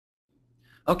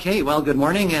Okay, well, good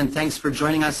morning, and thanks for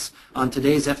joining us on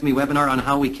today's FME webinar on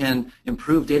how we can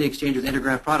improve data exchange with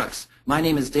Intergraph products. My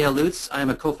name is Dale Lutz. I am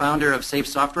a co-founder of Safe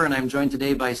Software, and I'm joined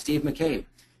today by Steve McCabe.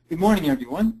 Good morning,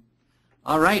 everyone.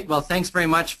 All right, well, thanks very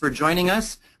much for joining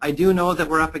us. I do know that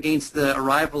we're up against the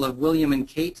arrival of William and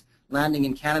Kate landing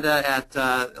in Canada at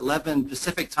 11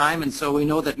 Pacific time, and so we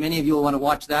know that many of you will want to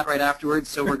watch that right afterwards,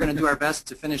 so we're going to do our best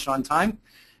to finish on time.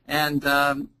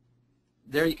 And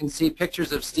there you can see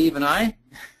pictures of Steve and I.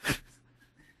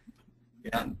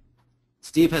 Yeah.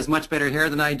 Steve has much better hair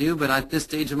than I do, but at this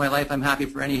stage of my life, I'm happy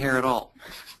for any hair at all.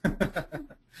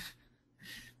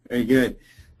 Very good.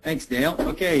 Thanks, Dale.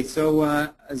 Okay,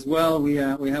 so as well, we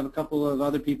have a couple of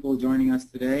other people joining us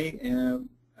today.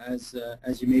 As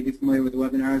you may be familiar with the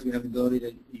webinars, we have the ability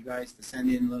to you guys to send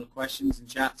in little questions and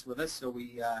chats with us. So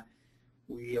we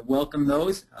welcome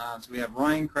those. So we have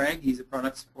Ryan Craig, he's a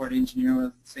product support engineer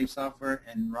with Safe Software,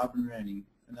 and Robin Rennie,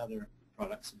 another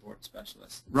product support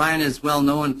specialist. Ryan is well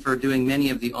known for doing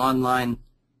many of the online.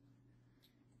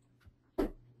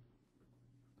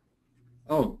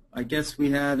 Oh, I guess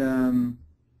we had.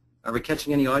 Are we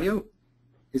catching any audio?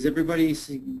 Is everybody?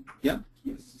 Yeah.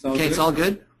 It's all okay, good? It's all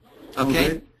good. All okay.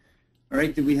 Good. All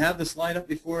right. Did we have the slide up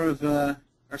before of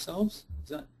ourselves? Is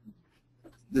that?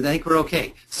 I think we're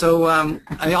okay. So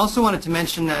I also wanted to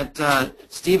mention that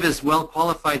Steve is well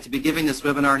qualified to be giving this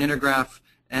webinar on Intergraph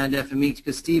and FME.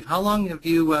 Because Steve, how long have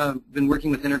you been working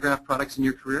with Intergraph products in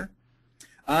your career?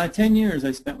 10 years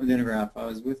I spent with Intergraph. I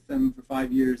was with them for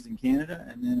 5 years in Canada,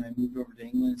 and then I moved over to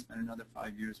England and spent another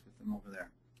 5 years with them over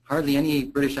there. Hardly any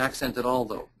British accent at all,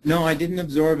 though. No, I didn't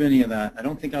absorb any of that. I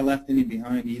don't think I left any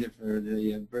behind either for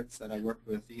the Brits that I worked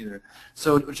with either.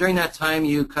 So during that time,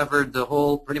 you covered the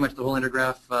whole, pretty much the whole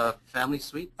Intergraph family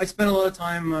suite? I spent a lot of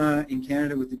time in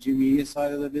Canada with the GeoMedia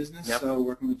side of the business, yep. So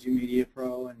working with GeoMedia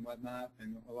Pro and WebMap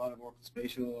and a lot of Oracle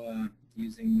Spatial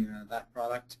using that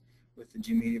product with the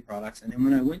GeoMedia products. And then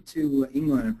when I went to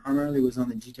England, I primarily was on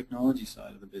the G-Technology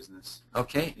side of the business.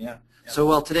 Okay. Yeah. So,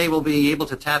 well, today we'll be able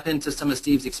to tap into some of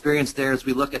Steve's experience there as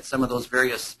we look at some of those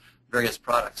various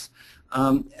products.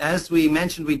 As we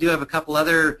mentioned, we do have a couple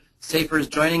other Safers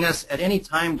joining us. At any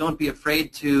time, don't be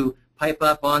afraid to pipe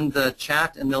up on the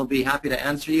chat, and they'll be happy to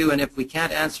answer you. And if we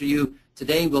can't answer you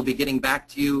today, we'll be getting back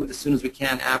to you as soon as we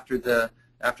can after the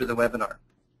webinar.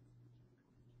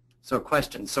 So,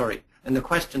 questions, sorry. And the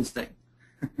questions thing.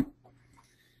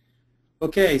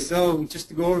 Okay, so just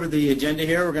to go over the agenda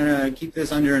here, we're going to keep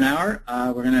this under an hour.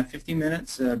 We're going to have 15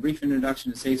 minutes, a brief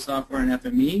introduction to Safe Software and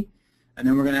FME, and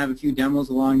then we're going to have a few demos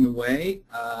along the way,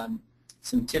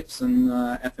 some tips on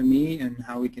FME and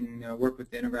how we can work with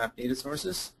the Intergraph data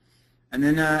sources. And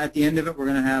then at the end of it, we're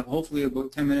going to have hopefully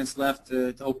about 10 minutes left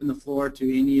to open the floor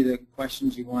to any of the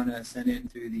questions you want to send in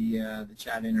through the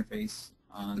chat interface.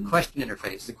 The question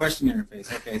interface. The question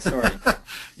interface. Okay, sorry.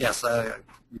 Yes,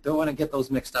 we don't want to get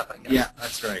those mixed up, I guess. Yeah,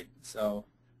 that's right. So,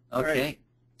 okay.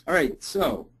 All right.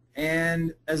 So,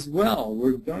 and as well,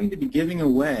 we're going to be giving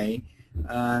away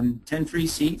 10 free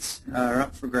seats are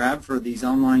up for grab for these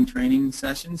online training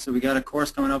sessions. So we got a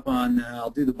course coming up on, I'll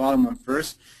do the bottom one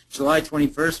first. July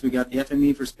 21st, we got the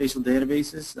FME for Spatial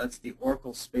Databases. That's the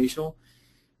Oracle Spatial.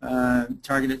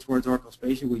 Targeted towards Oracle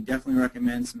Spatial. We definitely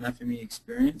recommend some FME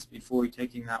experience before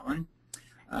taking that one.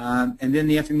 And then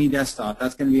the FME desktop.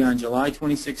 That's going to be on July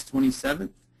 26th, 27th.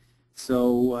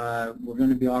 So we're going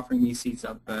to be offering these seats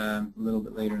up a little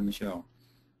bit later in the show.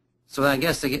 So I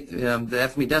guess the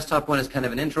FME desktop one is kind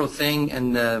of an intro thing,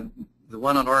 and the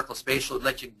one on Oracle Spatial would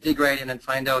let you dig right in and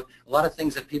find out a lot of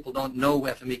things that people don't know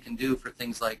FME can do for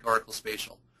things like Oracle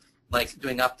Spatial, like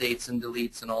doing updates and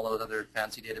deletes and all those other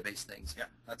fancy database things. Yeah,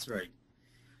 that's right.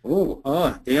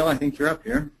 Oh, Dale, I think you're up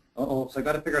here. Uh-oh, so I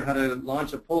got to figure out how to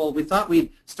launch a poll. We thought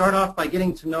we'd start off by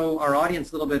getting to know our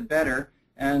audience a little bit better,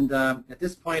 and at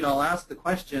this point I'll ask the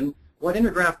question, what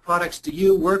Intergraph products do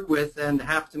you work with and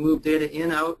have to move data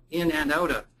in and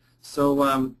out of?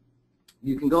 So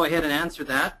you can go ahead and answer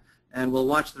that, and we'll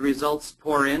watch the results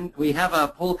pour in. We have a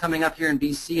poll coming up here in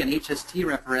BC, an HST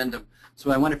referendum.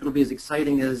 So I wonder if it'll be as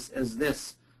exciting as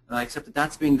this, except that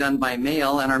that's being done by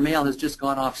mail, and our mail has just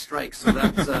gone off strike, so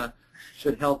that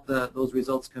should help those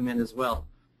results come in as well.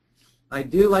 I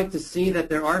do like to see that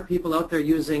there are people out there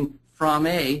using from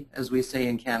A, as we say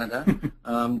in Canada,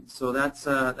 so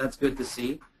that's good to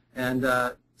see. And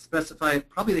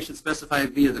probably they should specify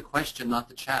via the question, not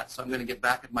the chat, so I'm going to get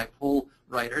back at my poll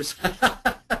writers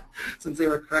since they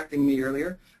were correcting me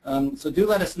earlier. So do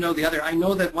let us know the other. I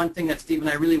know that one thing that Steve and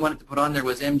I really wanted to put on there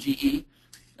was MGE.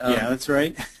 Yeah, that's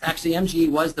right. Actually, MGE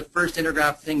was the first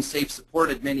Intergraph thing SAFE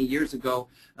supported many years ago.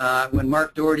 When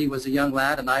Mark Doherty was a young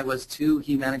lad and I was too,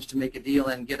 he managed to make a deal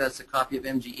and get us a copy of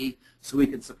MGE so we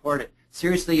could support it.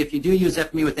 Seriously, if you do use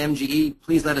FME with MGE,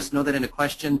 please let us know that in a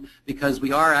question, because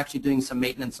we are actually doing some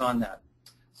maintenance on that.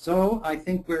 So I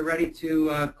think we're ready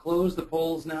to close the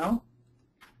polls now,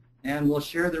 and we'll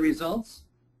share the results.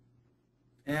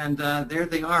 And there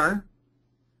they are.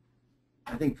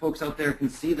 I think folks out there can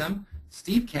see them.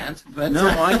 Steve can't, but no,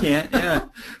 I can't. Yeah.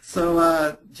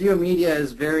 So GeoMedia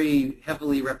is very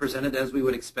heavily represented, as we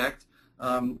would expect.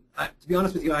 To be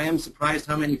honest with you, I am surprised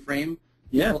how many frame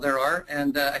people there are,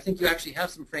 and I think you actually have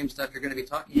some frame stuff you're going to be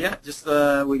talking about. Yeah, just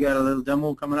we got a little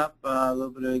demo coming up, a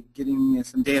little bit of getting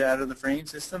some data out of the frame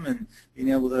system and being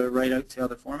able to write out to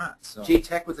other formats. So.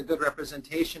 G-Tech with a good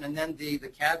representation, and then the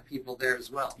CAD people there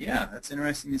as well. Yeah, that's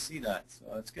interesting to see that, so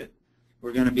that's good.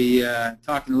 We're going to be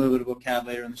talking a little bit about CAD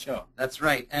later in the show. That's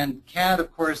right, and CAD,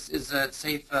 of course, is a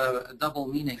SAFE double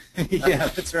meaning. Yeah,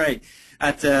 that's right.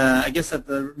 I guess at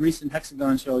the recent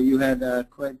Hexagon show, you had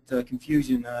quite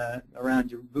confusion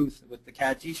around your booth with the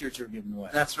CAD T-shirts you were giving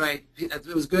away. That's right. It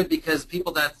was good because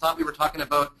people that thought we were talking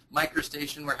about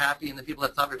MicroStation were happy, and the people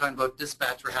that thought we were talking about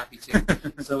Dispatch were happy too.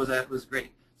 So that was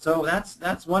great. So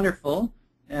that's wonderful,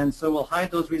 and so we'll hide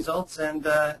those results and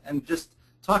just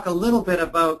talk a little bit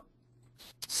about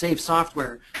SAFE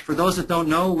software. For those that don't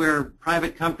know, we're a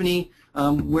private company.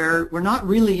 We're not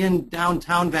really in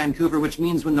downtown Vancouver, which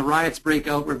means when the riots break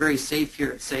out, we're very safe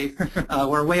here at SAFE.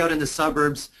 We're way out in the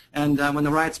suburbs, and when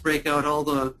the riots break out, all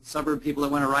the suburb people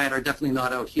that want to riot are definitely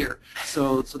not out here.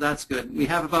 So that's good. We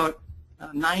have about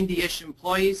 90-ish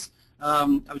employees. I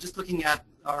was just looking at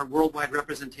our worldwide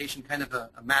representation, kind of a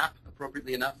map,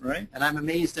 appropriately enough. Right. And I'm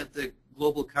amazed at the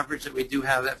global coverage that we do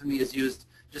have. FME is used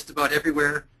just about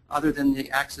everywhere other than the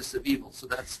axis of evil, so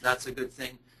that's a good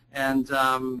thing. And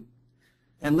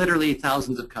literally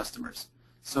thousands of customers.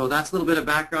 So that's a little bit of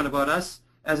background about us.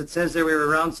 As it says there, we were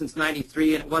around since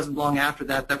 '93, and it wasn't long after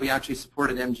that we actually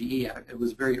supported MGE. It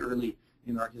was very early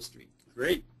in our history.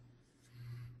 Great.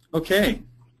 Okay.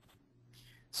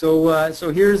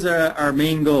 So here's our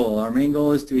main goal. Our main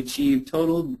goal is to achieve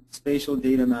total spatial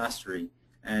data mastery,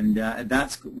 and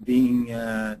that's being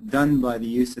done by the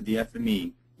use of the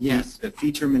FME. Yes. The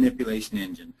feature manipulation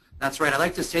engine. That's right. I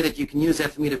like to say that you can use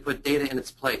FME to put data in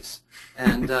its place,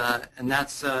 and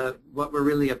that's what we're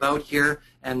really about here,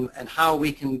 and how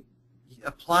we can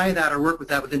apply that or work with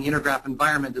that within the Intergraph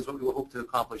environment is what we will hope to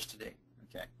accomplish today.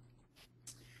 Okay.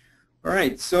 All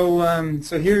right. So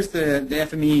here's the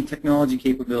FME technology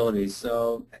capabilities.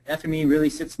 So FME really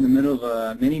sits in the middle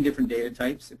of many different data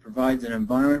types. It provides an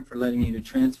environment for letting you to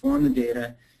transform the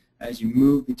data as you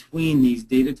move between these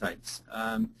data types.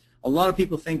 A lot of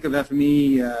people think of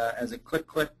FME as a click,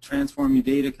 transform your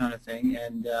data kind of thing,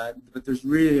 but there's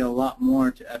really a lot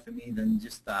more to FME than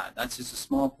just that. That's just a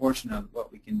small portion of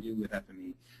what we can do with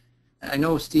FME. I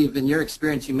know, Steve, in your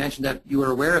experience, you mentioned that you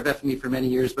were aware of FME for many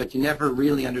years, but you never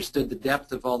really understood the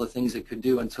depth of all the things it could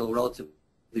do until relatively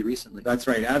recently. That's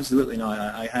right, absolutely not.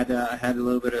 I had a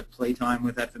little bit of playtime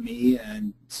with FME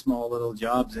and small little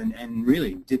jobs, and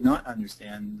really did not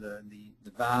understand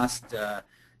the vast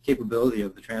capability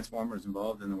of the transformers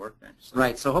involved in the workbench. So.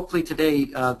 Right. So hopefully today,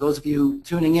 those of you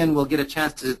tuning in will get a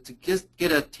chance to just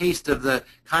get a taste of the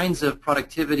kinds of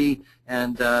productivity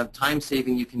and time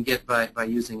saving you can get by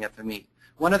using FME.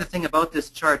 One other thing about this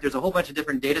chart, there's a whole bunch of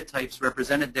different data types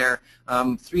represented there.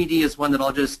 3D is one that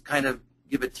I'll just kind of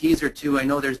give a teaser to. I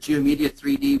know there's GeoMedia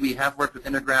 3D. We have worked with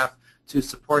Intergraph to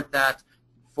support that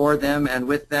for them and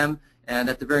with them. And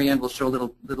at the very end, we'll show a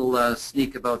little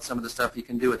sneak about some of the stuff you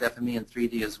can do with FME and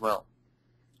 3D as well.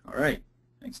 All right.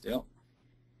 Thanks, Dale.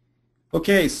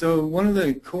 Okay, so one of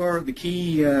the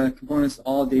key components of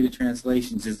all data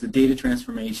translations is the data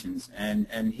transformations.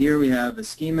 And here we have a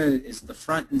schema is the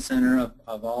front and center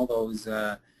of all those,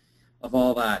 of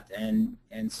all that. And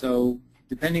so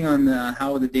depending on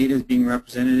how the data is being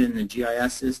represented in the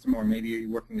GIS system, or maybe you're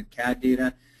working with CAD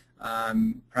data,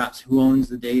 perhaps who owns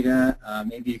the data,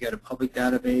 maybe you got a public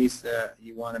database that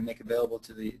you want to make available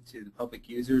to the public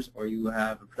users, or you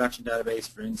have a production database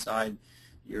for inside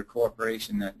your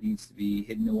corporation that needs to be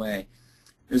hidden away.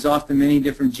 There's often many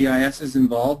different GISs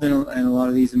involved in a lot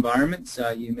of these environments.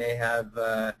 You may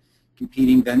have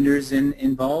competing vendors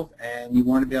involved, and you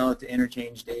want to be able to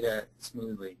interchange data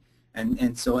smoothly.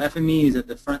 And so FME is at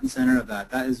the front and center of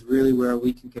that. That is really where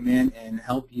we can come in and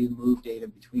help you move data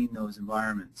between those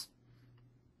environments.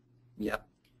 Yep.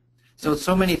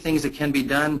 So many things that can be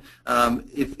done.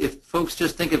 If folks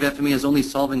just think of FME as only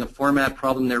solving a format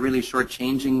problem, they're really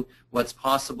shortchanging what's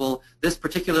possible. This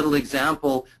particular little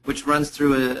example, which runs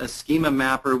through a schema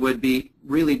mapper, would be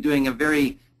really doing a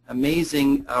very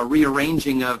amazing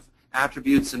rearranging of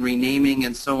attributes and renaming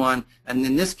and so on. And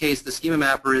in this case, the schema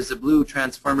mapper is a blue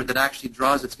transformer that actually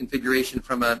draws its configuration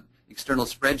from an external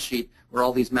spreadsheet where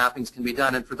all these mappings can be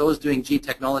done. And for those doing G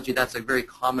technology, that's a very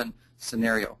common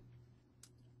scenario.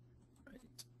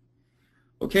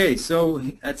 Okay, so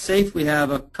at SAFE we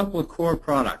have a couple of core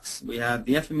products. We have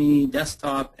the FME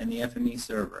desktop and the FME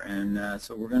server. And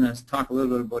so we're going to talk a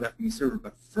little bit about FME server.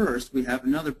 But first, we have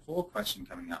another poll question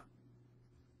coming up.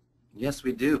 Yes,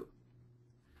 we do.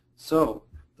 So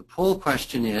the poll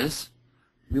question is,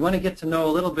 we want to get to know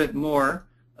a little bit more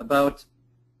about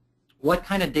what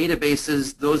kind of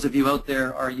databases those of you out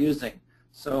there are using.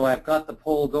 So I've got the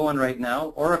poll going right now.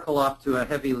 Oracle off to a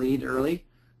heavy lead early.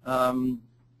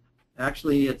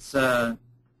 Actually, it's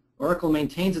Oracle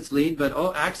maintains its lead, but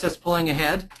Access pulling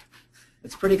ahead.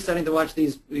 It's pretty exciting to watch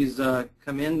these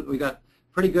come in. We got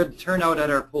pretty good turnout at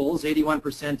our polls.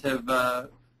 81% have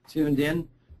tuned in.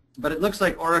 But it looks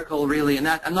like Oracle really, and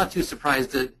I'm not too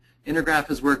surprised that Intergraph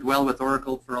has worked well with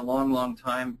Oracle for a long, long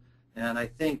time. And I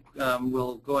think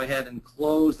we'll go ahead and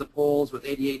close the polls with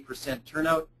 88%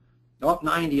 turnout. Oh,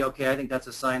 90, okay, I think that's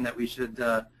a sign that we should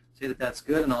say that that's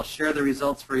good, and I'll share the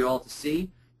results for you all to see.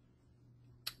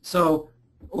 So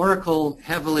Oracle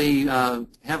heavily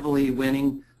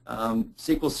winning.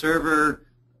 SQL Server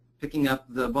picking up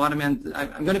the bottom end.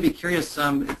 I'm going to be curious,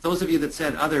 if those of you that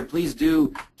said other, please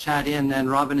do chat in, and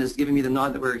Robin is giving me the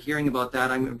nod that we're hearing about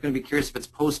that. I'm going to be curious if it's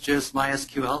PostGIS,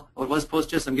 MySQL. Oh, it was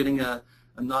PostGIS. I'm getting a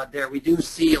nod there. We do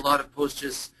see a lot of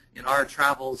PostGIS in our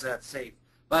travels at SAFE,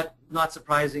 but not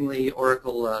surprisingly,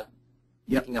 Oracle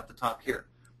picking up the top here.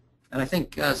 And I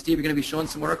think, Steve, you're going to be showing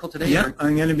some Oracle today? Yeah,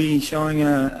 I'm going to be showing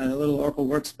a little Oracle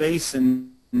workspace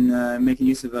and making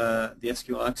use of the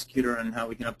SQL executor and how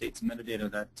we can update some metadata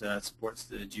that supports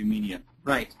the GeoMedia.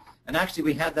 Right. And actually,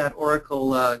 we had that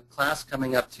Oracle class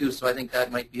coming up, too, so I think that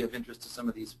might be of interest to some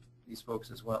of these folks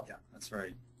as well. Yeah, that's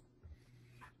right.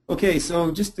 Okay,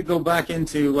 so just to go back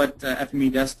into what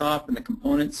FME Desktop and the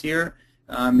components here,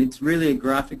 it's really a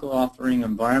graphical authoring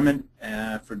environment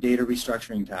for data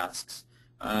restructuring tasks.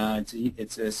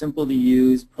 It's a simple to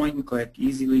use, point and click,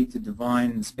 easily to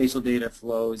define spatial data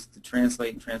flows, to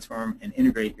translate and transform and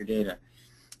integrate your data.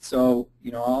 So,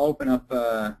 I'll open up,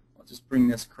 I'll just bring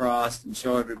this across and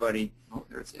show everybody. Oh,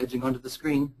 there it's edging onto the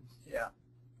screen. Yeah.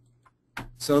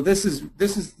 So this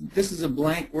is a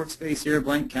blank workspace here,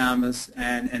 blank canvas,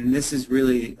 and this is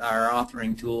really our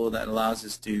authoring tool that allows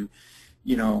us to,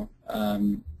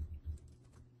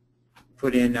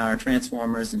 put in our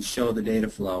transformers and show the data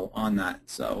flow on that.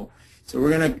 So we're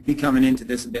going to be coming into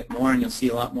this a bit more, and you'll see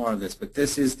a lot more of this. But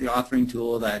this is the authoring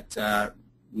tool that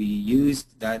we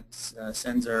used that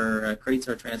creates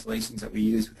our translations that we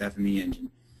use with FME Engine.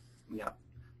 Yeah,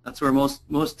 that's where most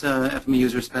FME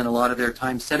users spend a lot of their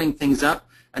time setting things up,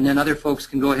 and then other folks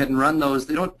can go ahead and run those.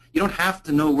 You don't have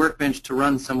to know Workbench to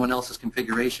run someone else's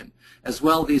configuration. As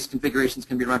well, these configurations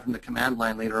can be run from the command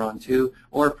line later on too,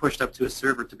 or pushed up to a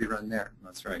server to be run there.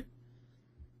 That's right.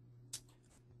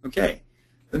 Okay.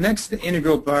 The next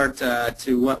integral part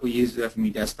to what we use with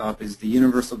FME Desktop is the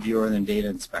Universal Viewer and Data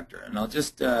Inspector. And I'll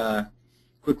just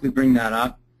quickly bring that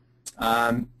up.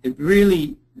 It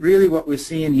really what we're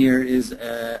seeing here is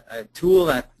a tool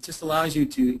that just allows you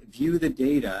to view the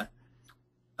data.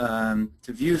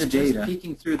 Just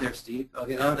peeking through there, Steve.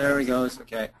 Okay, oh, there we go.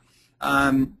 Okay.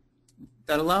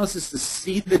 That allows us to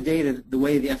see the data the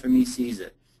way the FME sees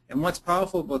it. And what's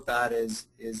powerful about that is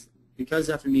because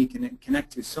FME can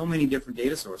connect to so many different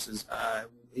data sources,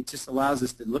 it just allows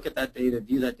us to look at that data,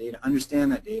 view that data,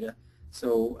 understand that data,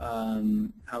 so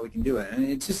how we can do it. And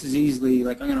it's just as easily,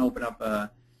 like I'm going to open up an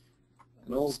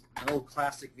old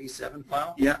classic V7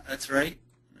 file? Yeah, that's right.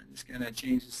 I'm just going to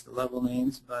change this to level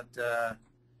names, but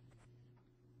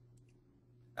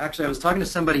actually, I was talking to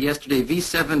somebody yesterday.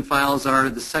 V7 files are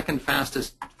the second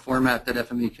fastest format that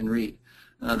FME can read.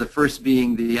 The first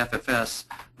being the FFS,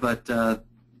 but a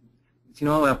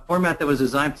format that was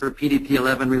designed for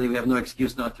PDP-11, really we have no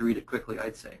excuse not to read it quickly,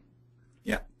 I'd say.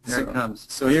 Yeah. There it comes.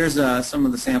 So here's some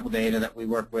of the sample data that we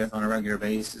work with on a regular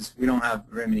basis. We don't have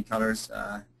very many colors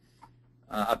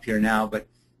up here now, but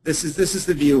this is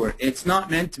the viewer. It's not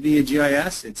meant to be a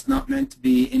GIS. It's not meant to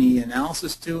be any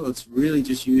analysis tool. It's really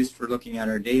just used for looking at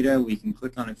our data. We can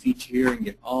click on a feature here and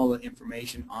get all the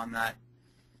information on that.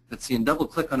 Let's see, and double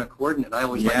click on a coordinate. I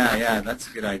always like that. Yeah, that's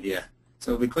a good idea.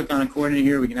 So if we click on a coordinate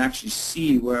here, we can actually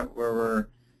see where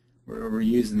we're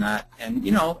using that. And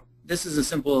this is a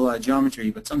simple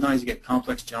geometry, but sometimes you get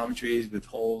complex geometries with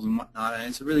holes and whatnot,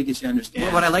 and it really gets you to understand.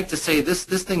 Well, what I like to say, this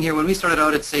thing here, when we started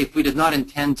out at SAFE, we did not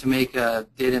intend to make a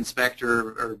data inspector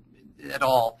or at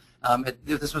all.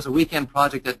 This was a weekend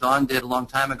project that Don did a long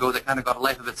time ago that kind of got a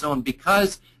life of its own,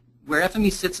 because where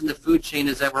FME sits in the food chain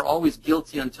is that we're always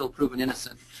guilty until proven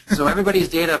innocent. So everybody's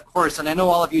data, of course, and I know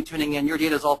all of you tuning in, your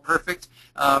data is all perfect,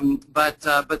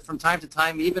 but from time to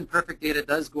time, even perfect data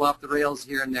does go off the rails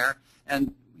here and there,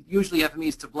 and usually FME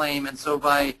is to blame. And so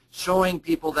by showing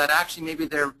people that actually maybe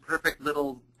their perfect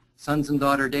little sons and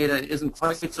daughter data isn't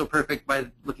quite so perfect by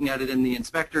looking at it in the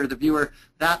inspector or the viewer,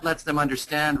 that lets them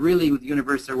understand really the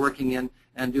universe they're working in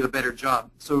and do a better job.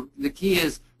 So the key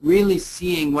is really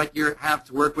seeing what you have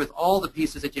to work with, all the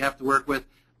pieces that you have to work with,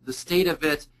 the state of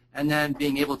it, and then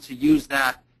being able to use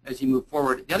that as you move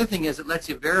forward. The other thing is it lets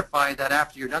you verify that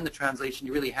after you're done the translation,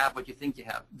 you really have what you think you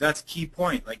have. That's a key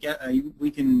point. Like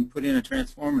we can put in a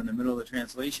transformer in the middle of the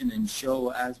translation and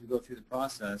show as we go through the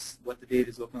process what the data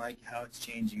is looking like, how it's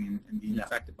changing, and being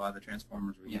affected by the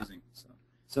transformers we're using.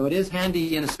 So it is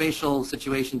handy in a spatial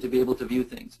situation to be able to view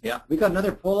things. Yeah. We got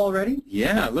another poll already?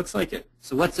 Yeah, it looks like it.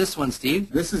 So what's this one,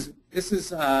 Steve? This is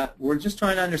we're just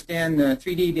trying to understand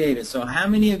 3D data. So how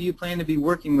many of you plan to be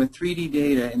working with 3D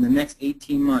data in the next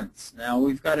 18 months? Now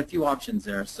we've got a few options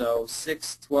there. So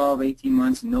 6, 12, 18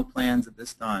 months, and no plans at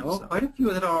this time. Oh, so. quite a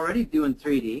few that are already doing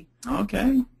 3D.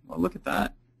 Okay. Well, look at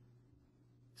that.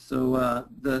 So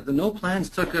the no plans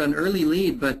took an early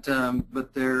lead, but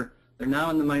they're now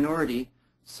in the minority.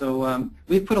 So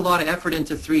we've put a lot of effort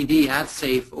into 3D at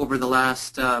SAFE over the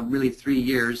last really 3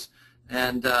 years,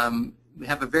 and we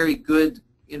have a very good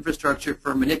infrastructure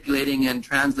for manipulating and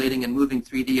translating and moving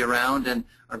 3D around, and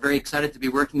are very excited to be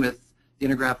working with the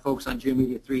Intergraph folks on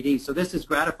GeoMedia 3D. So this is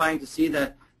gratifying to see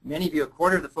that many of you, a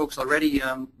quarter of the folks already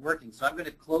working. So I'm going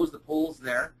to close the polls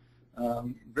there.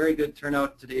 Very good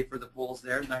turnout today for the polls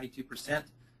there, 92%.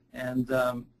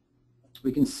 And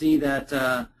we can see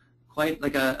that quite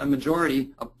like a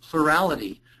majority, a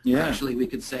plurality, actually, we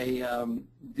could say,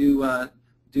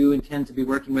 do intend to be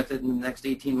working with it in the next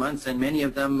 18 months, and many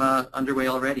of them underway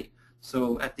already.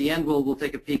 So at the end, we'll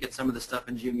take a peek at some of the stuff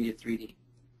in GeoMedia 3D.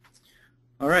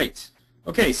 All right.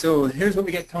 Okay, so here's what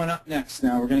we get coming up next.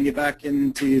 Now we're going to get back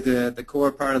into the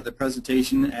core part of the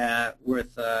presentation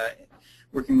with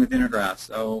working with Intergraph.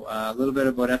 So a little bit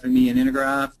about FME and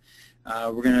Intergraph.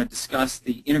 We're going to discuss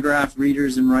the Intergraph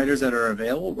readers and writers that are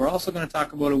available. We're also going to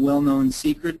talk about a well-known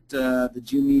secret, the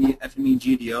GeoMedia FME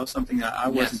GDO, something that I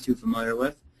wasn't too familiar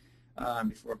with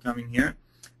before coming here.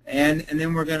 And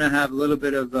then we're going to have a little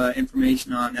bit of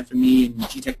information on FME and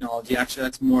G technology. Actually,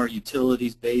 that's more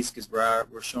utilities-based because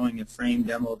we're showing a frame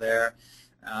demo there.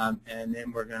 And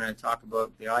then we're going to talk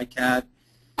about the ICAD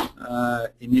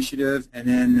initiative, and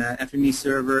then FME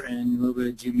server, and a little bit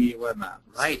of GeoMedia web map.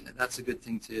 Right, that's a good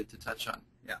thing to touch on.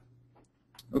 Yeah.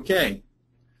 Okay.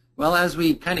 Well, as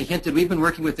we kind of hinted, we've been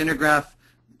working with Intergraph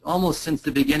almost since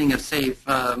the beginning of SAFE,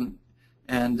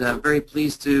 and very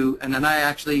pleased to, and then I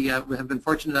actually have been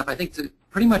fortunate enough, I think, to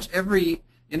pretty much every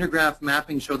Intergraph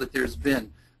mapping show that there's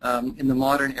been in the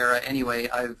modern era anyway,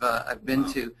 I've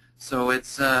been to. So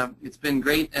it's been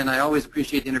great, and I always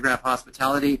appreciate the Intergraph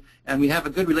hospitality. And we have a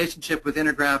good relationship with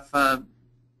Intergraph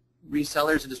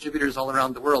resellers and distributors all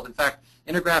around the world. In fact,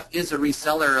 Intergraph is a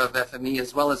reseller of FME,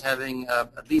 as well as having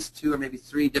at least 2 or maybe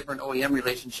 3 different OEM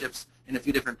relationships in a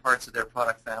few different parts of their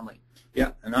product family.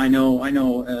 Yeah, and I know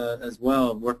as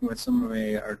well, working with some of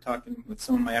my, or talking with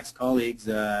some of my ex-colleagues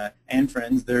and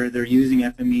friends, they're using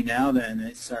FME now, then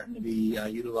it's starting to be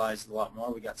utilized a lot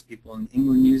more. We got some people in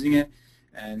England using it,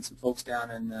 and some folks down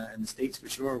in the States for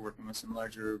sure, working with some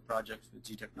larger projects with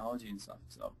G technology and stuff.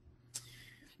 So,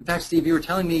 in fact, Steve, you were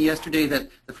telling me yesterday that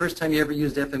the first time you ever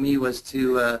used FME was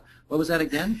to, what was that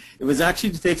again? It was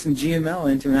actually to take some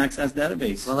GML into an Access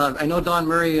database. Well, I know Don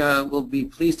Murray will be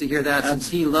pleased to hear that, since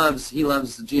he loves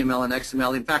GML and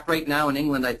XML. In fact, right now in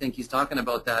England, I think he's talking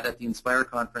about that at the Inspire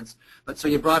conference. But so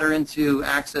you brought her into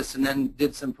Access and then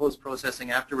did some post-processing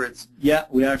afterwards. Yeah,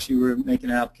 we actually were making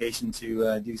an application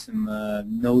to do some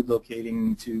node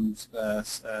locating to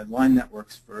line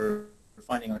networks for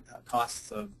finding out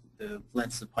costs of the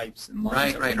lengths of pipes and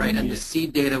lines. Right. And the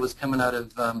seed data was coming out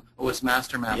of OS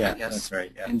Master Map, I guess. Yeah, that's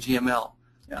right. Yeah. In GML.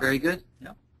 Yeah. Very good.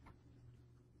 Yeah.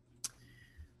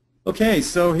 Okay,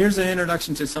 so here's an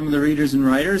introduction to some of the readers and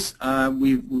writers.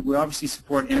 We obviously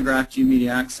support Intergraph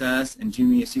GeoMedia Access and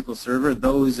GeoMedia SQL Server.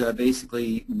 Those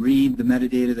basically read the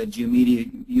metadata that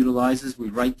GeoMedia utilizes. We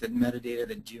write the metadata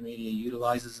that GeoMedia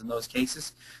utilizes in those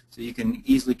cases, so you can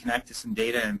easily connect to some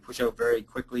data and push out very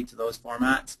quickly to those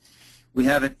formats. We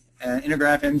have an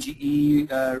Intergraph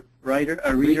MGE reader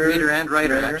and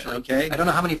writer, actually. Okay. I don't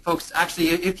know how many folks, actually,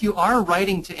 if you are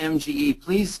writing to MGE,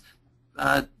 please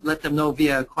let them know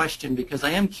via a question, because I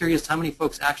am curious how many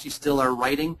folks actually still are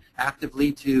writing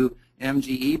actively to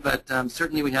MGE, but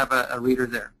certainly we have a reader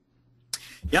there.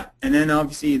 Yeah, and then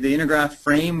obviously the Intergraph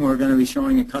frame, we're going to be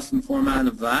showing a custom format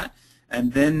of that.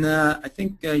 And then I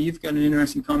think you've got an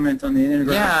interesting comment on the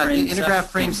Intergraph frame. Yeah, the Intergraph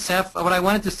frame Ceph. What I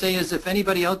wanted to say is if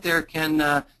anybody out there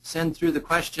can send through the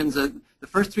questions, the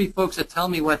first 3 folks that tell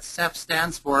me what Ceph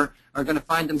stands for are going to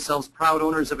find themselves proud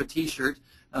owners of a T-shirt.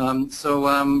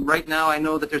 Right now I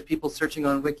know that there's people searching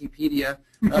on Wikipedia,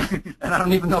 and I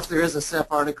don't even know if there is a Ceph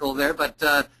article there,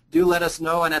 but do let us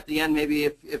know, and at the end maybe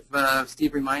if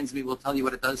Steve reminds me, we'll tell you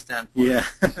what it does stand for. Yeah,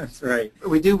 that's right.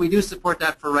 We do support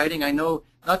that for writing. I know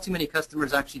not too many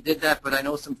customers actually did that, but I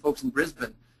know some folks in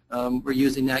Brisbane were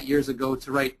using that years ago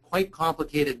to write quite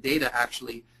complicated data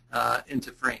actually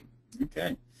into Frame.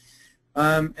 Okay.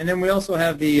 And then we also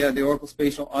have the Oracle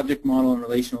Spatial Object Model and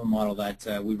Relational Model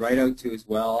that we write out to as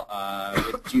well.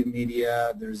 With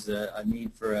GeoMedia, there's a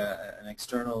need for an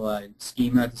external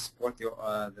schema to support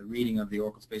the reading of the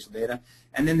Oracle Spatial data.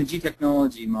 And then the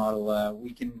G-Technology model,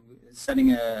 we can,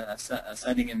 setting a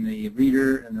setting in the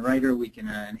reader and the writer, we can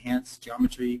enhance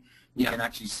geometry. We can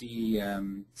actually see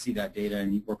that data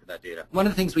and work with that data. One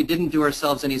of the things we didn't do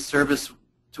ourselves any service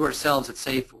to ourselves at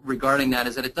SAFE regarding that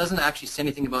is that it doesn't actually say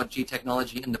anything about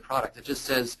G-Technology in the product. It just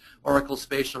says Oracle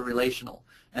Spatial Relational.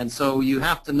 And so you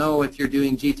have to know if you're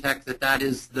doing G-Tech that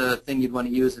is the thing you'd want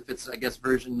to use if it's, I guess,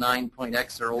 version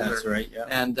 9.x or older. That's right, yeah.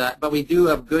 And, but we do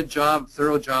a good job,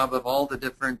 thorough job of all the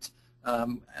different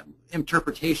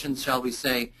interpretations, shall we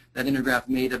say, that Intergraph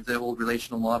made of the old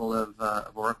relational model of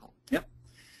Oracle. Yep.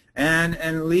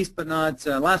 And last but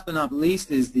not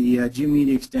least is the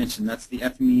GeoMedia extension. That's the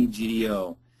FME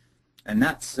GDO. And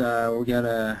that's we're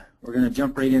gonna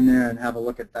jump right in there and have a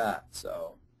look at that.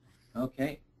 So,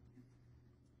 okay.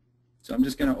 So I'm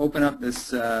just going to open up this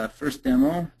first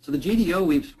demo. So the GDO,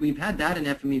 we've had that in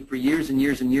FME for years and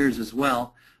years and years as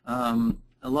well.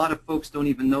 A lot of folks don't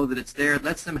even know that it's there. It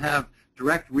lets them have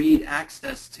direct read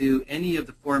access to any of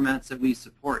the formats that we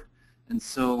support. And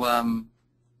so,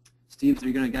 Steve, are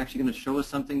you actually going to show us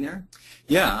something there?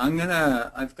 Yeah,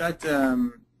 I've got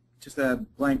just a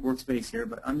blank workspace here,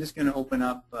 but I'm just going to open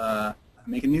up,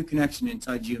 make a new connection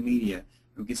inside GeoMedia.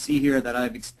 We can see here that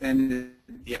I've extended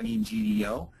the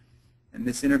GDO, and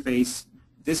this interface,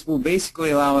 this will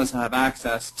basically allow us to have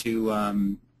access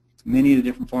to many of the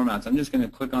different formats. I'm just going to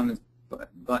click on this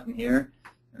button here,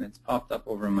 and it's popped up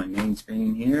over on my main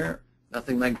screen here.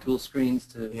 Nothing like dual screens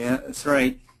to... Yeah, that's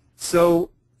right.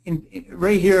 So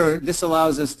right here, this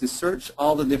allows us to search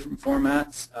all the different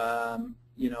formats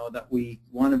that we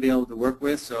want to be able to work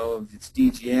with. So if it's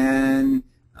DGN,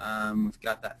 we've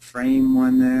got that frame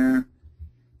one there.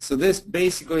 So this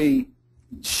basically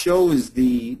shows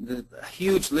the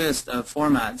huge list of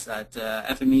formats that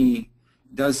FME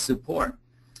does support.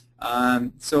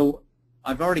 So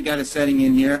I've already got a setting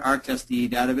in here, ArcSD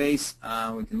database.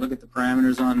 We can look at the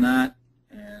parameters on that,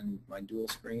 and my dual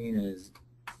screen has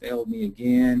failed me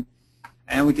again.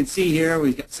 And we can see here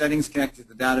we've got settings connected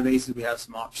to the databases. We have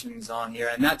some options on here,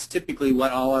 and that's typically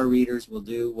what all our readers will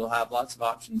do. We'll have lots of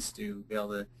options to be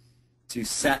able to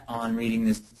set on reading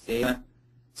this data.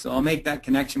 So I'll make that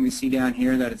connection. We see down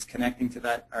here that it's connecting to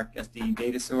that ArcSD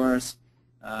data source.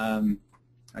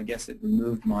 I guess it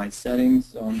removed my settings,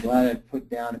 so I'm glad I put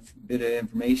down a bit of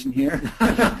information here.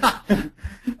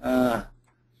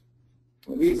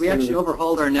 We actually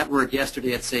overhauled our network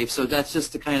yesterday at SAFE, so that's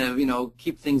just to kind of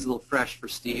keep things a little fresh for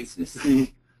Steve. That's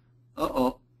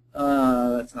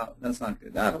not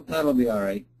good. That'll be all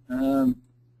right. I'm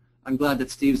glad that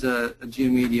Steve's a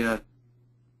GeoMedia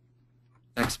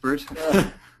expert.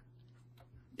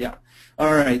 Yeah.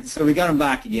 All right. So we got him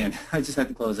back again. I just had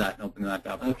to close that and open that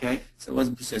up. Okay. So it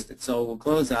wasn't persistent. So we'll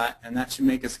close that, and that should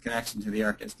make us a connection to the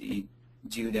ArcSD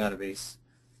Geo database.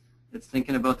 It's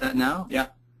thinking about that now? Yeah.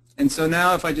 And so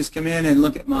now if I just come in and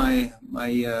look at my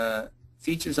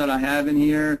features that I have in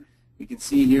here, we can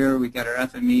see here we've got our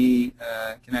FME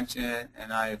connection,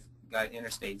 and I've got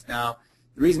interstates. Now,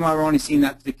 the reason why we're only seeing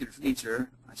that particular feature,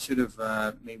 I should have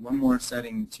made one more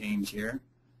setting change here,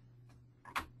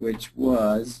 which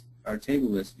was our table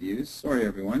list views. Sorry,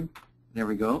 everyone. There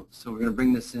we go. So we're going to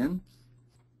bring this in.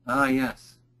 Ah,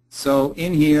 yes. So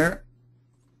in here,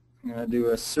 I'm going to do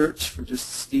a search for just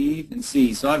Steve and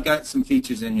see. So I've got some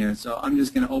features in here. So I'm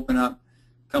just going to open up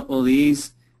a couple of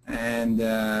these, and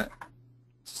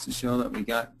just to show that we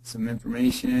got some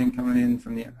information coming in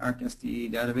from the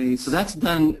ArcSD database. So that's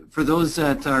done, for those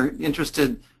that are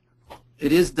interested,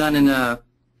 it is done in a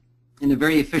in a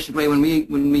very efficient way. When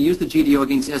we use the GDO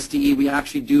against SDE, we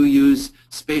actually do use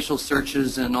spatial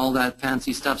searches and all that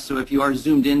fancy stuff. So if you are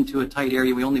zoomed into a tight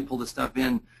area, we only pull the stuff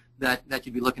in that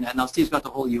you'd be looking at. Now Steve's got the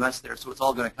whole U.S. there, so it's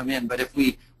all going to come in. But if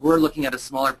we were looking at a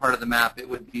smaller part of the map, it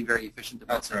would be very efficient.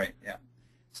 That's right. Yeah.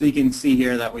 So you can see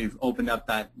here that we've opened up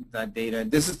that data.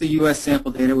 This is the U.S.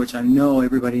 sample data, which I know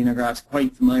everybody in Intergraph is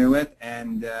quite familiar with,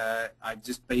 and I've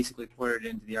just basically ported it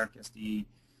into the ArcSDE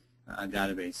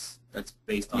database that's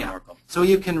based on Oracle. So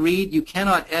you can read, you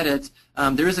cannot edit.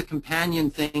 There is a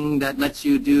companion thing that lets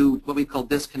you do what we call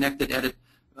disconnected edit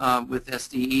with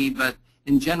SDE, but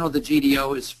in general the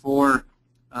GDO is for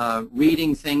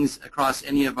reading things across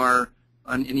any of our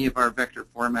vector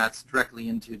formats directly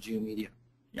into GeoMedia.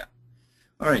 Yeah.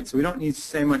 All right, so we don't need to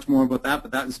say much more about that,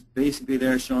 but that was basically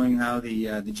there showing how the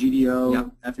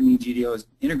GDO, FME GDO is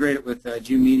integrated with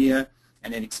GeoMedia,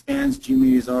 and it expands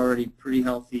GeoMedia's already pretty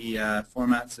healthy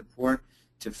format support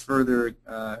to further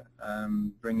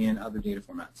bring in other data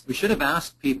formats. We should have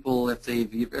asked people if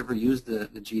they've ever used the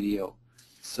GDO.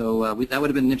 So that would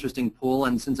have been an interesting poll,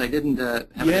 and since I didn't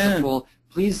have it as a poll,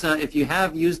 please, if you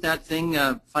have used that thing,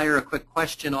 fire a quick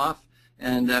question off,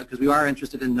 and because we are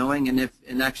interested in knowing,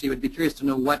 and actually would be curious to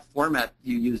know what format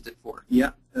you used it for.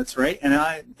 Yeah, that's right.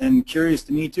 And curious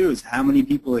to me too is how many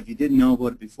people, if you didn't know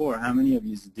about it before, how many of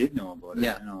you did know about it?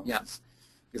 Yeah, you know, yeah.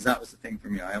 Because that was the thing for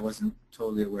me. I wasn't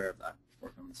totally aware of that before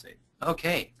coming to safe.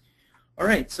 Okay. All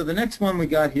right. So the next one we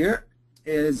got here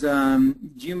is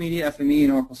GeoMedia, FME,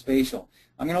 and Oracle Spatial.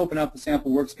 I'm going to open up a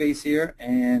sample workspace here,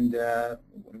 and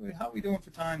how are we doing for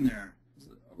time there?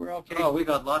 We're okay? Oh, we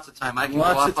got lots of time. I can go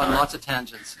off on lots of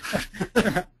tangents.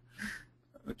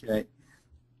 Okay.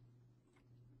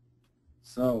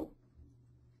 So,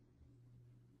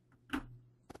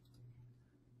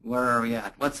 where are we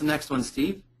at? What's the next one,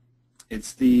 Steve?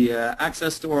 It's the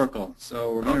access to Oracle.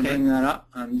 So we're going to bring that up.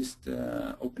 I'm just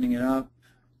opening it up,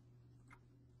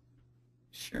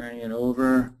 sharing it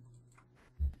over.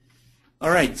 All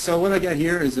right, so what I got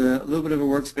here is a little bit of a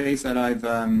workspace that I've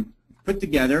put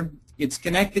together. It's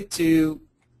connected to,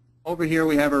 over here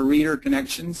we have our reader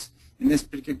connections. In this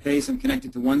particular case, I'm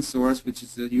connected to one source, which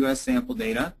is the US sample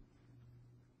data.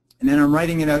 And then I'm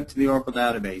writing it out to the Oracle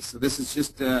database. So this is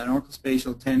just an Oracle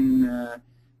Spatial 10,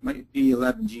 might be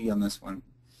 11G on this one.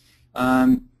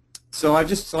 So I've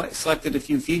just selected a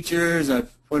few features.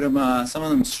 I've put them, some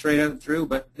of them straight out through,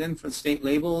 but then for state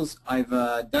labels, I've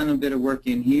done a bit of work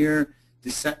in here to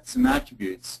set some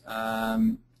attributes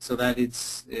so that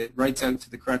it writes out to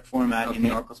the correct format in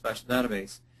the Oracle Spatial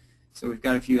database. So we've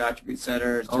got a few attribute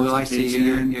setters. Oh, I see.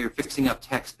 You're fixing up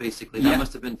text, basically. That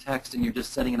must have been text, and you're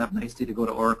just setting it up nicely to go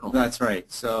to Oracle. That's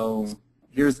right. So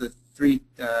here's the three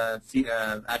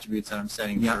attributes that I'm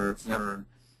setting for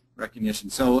recognition.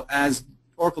 So as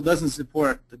Oracle doesn't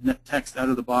support the text out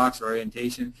of the box or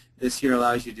orientation, this here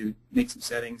allows you to make some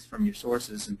settings from your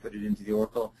sources and put it into the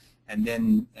Oracle. And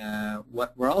then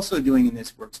what we're also doing in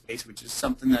this workspace, which is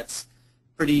something that's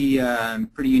pretty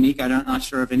unique. I'm not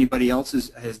sure if anybody else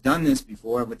has done this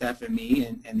before with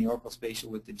FME and the Oracle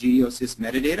Spatial with the GeoSys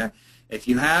metadata. If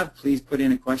you have, please put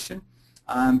in a question.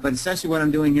 But essentially what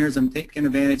I'm doing here is I'm taking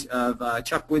advantage of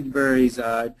Chuck Woodbury's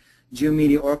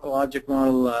GeoMedia Oracle Object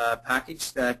Model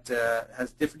package that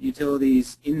has different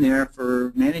utilities in there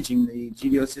for managing the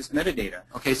GeoSys metadata.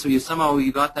 Okay, so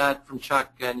you got that from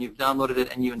Chuck and you've downloaded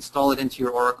it and you install it into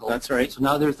your Oracle. That's right. So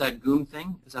now there's that GOOM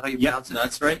thing? Is that how you pronounce it? Yeah,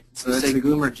 that's right. So say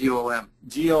GOOM or GOM?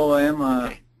 GOM.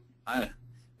 Okay.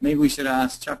 Maybe we should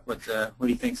ask Chuck what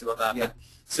he thinks about that.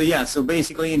 Yeah. So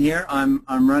basically in here I'm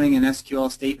running an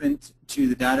SQL statement to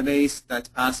the database that's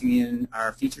passing in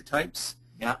our feature types.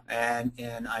 Yeah.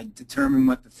 And I determine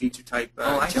what the feature type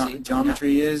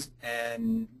geometry is,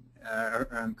 and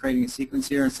I'm creating a sequence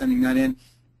here and sending that in.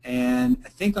 And I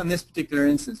think on this particular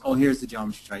instance, here's the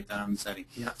geometry type that I'm setting.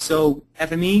 Yeah. So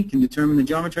FME can determine the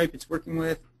geometry type it's working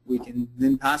with. We can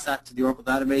then pass that to the Oracle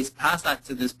database, pass that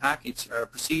to this package or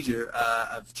procedure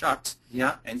of Chuck's,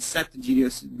 and set the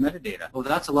GeoSys metadata. Well,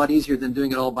 that's a lot easier than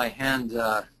doing it all by hand.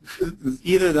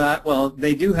 Either that, well,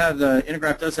 they do have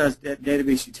Intergraph does have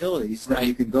database utilities that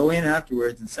you can go in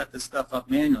afterwards and set this stuff up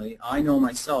manually. I know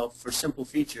myself for simple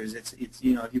features, it's if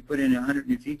you put in 100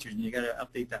 new features and you got to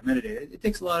update that metadata, it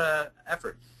takes a lot of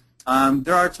effort.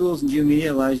 There are tools in GeoMedia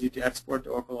that allows you to export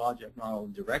the Oracle Object Model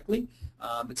directly,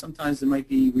 but sometimes there might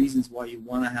be reasons why you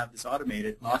want to have this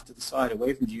automated off to the side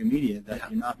away from GeoMedia that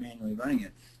you're not manually running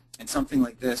it. And something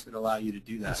like this would allow you to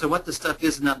do that. And so what the stuff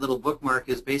is in that little bookmark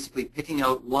is basically picking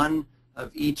out one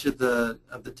of each of the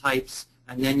types,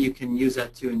 and then you can use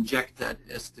that to inject that,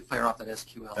 to fire off that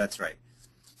SQL. That's right.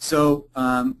 So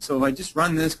if I just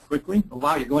run this quickly. Oh,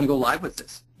 wow, you're going to go live with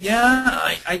this.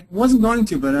 Yeah, I wasn't going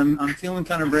to, but I'm feeling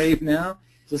kind of brave now.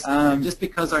 Just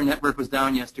because our network was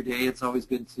down yesterday, it's always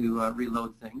good to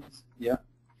reload things. Yeah.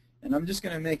 And I'm just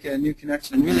going to make a new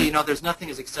connection. And really, there's nothing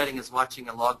as exciting as watching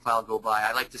a log file go by.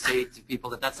 I like to say to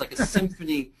people that that's like a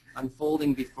symphony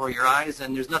unfolding before your eyes,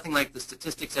 and there's nothing like the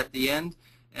statistics at the end.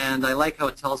 And I like how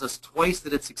it tells us twice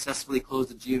that it successfully closed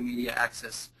the GeoMedia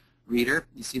Access reader.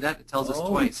 You see that? It tells us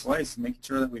twice. Twice, making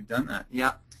sure that we've done that.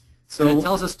 Yeah. So and it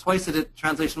tells us twice that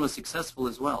translation was successful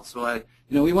as well. So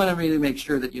we want to really make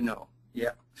sure that you know.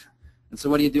 Yeah. And so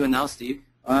what are you doing now, Steve?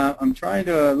 I'm trying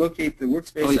to locate the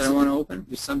workspace that I want to open.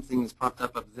 There's something that's popped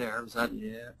up there. Is that?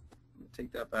 Yeah.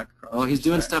 Take that back across. Oh, he's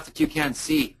doing stuff that you can't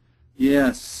see.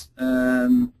 Yes.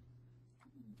 What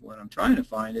I'm trying to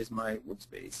find is my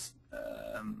workspace.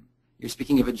 You're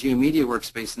speaking of a GeoMedia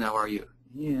workspace now, are you?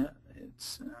 Yeah.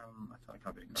 It's I thought I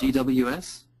copied it.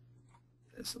 GWS?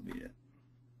 This will be it.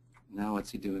 Now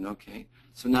what's he doing? Okay.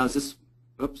 So now is this?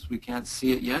 Oops, we can't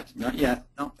see it yet. Not yet.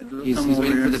 No, he's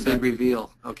waiting for the big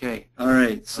reveal. Okay. All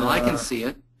right. So I can see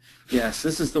it. Yes,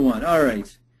 this is the one. All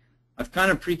right. I've kind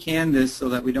of pre-canned this so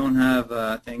that we don't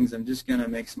have things. I'm just going to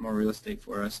make some more real estate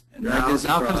for us. And now comes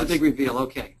the big reveal.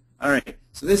 Okay. All right.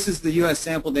 So this is the U.S.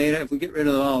 sample data. If we get rid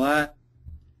of all that,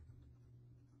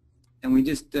 and we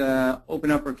just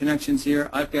open up our connections here,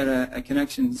 I've got a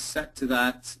connection set to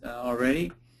that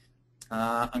already.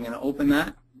 I'm going to open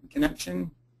that connection.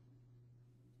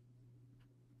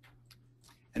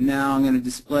 And now I'm going to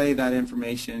display that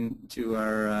information to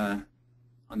our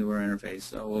onto our interface.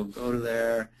 So we'll go to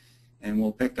there, and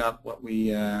we'll pick up what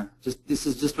we This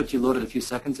is just what you loaded a few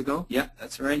seconds ago. Yeah,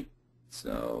 that's right.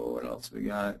 So what else we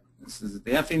got? This is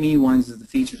the FME ones. Is the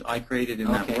features I created in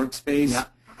that workspace. Yeah.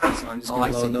 So I'm just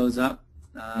going to load those up.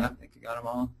 I think I got them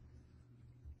all.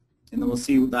 And then we'll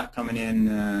see that coming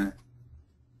in.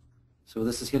 So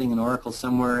this is hitting an Oracle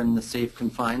somewhere in the safe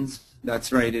confines.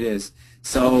 That's right, it is.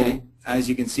 So as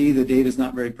you can see, the data is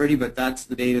not very pretty, but that's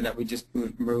the data that we just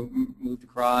moved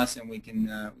across, and we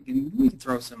can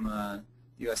throw some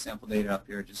U.S. sample data up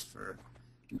here just for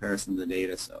comparison to the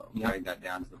data. So drag that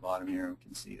down to the bottom here, and we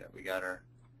can see that we got our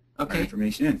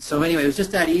information in. So anyway, it was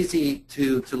just that easy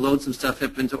to load some stuff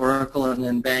up into Oracle, and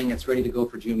then bang, it's ready to go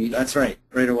for GeoMedia. That's right,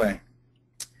 right away.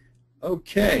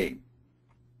 Okay.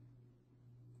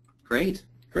 Great.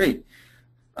 Great.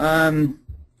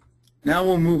 Now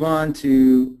we'll move on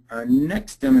to our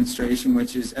next demonstration,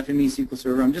 which is FME SQL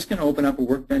Server. I'm just going to open up a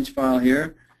Workbench file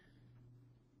here.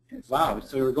 Wow,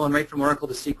 so we're going right from Oracle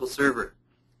to SQL Server.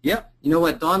 Yep. You know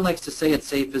what Don likes to say at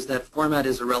SAFE is that format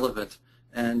is irrelevant.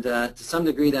 And to some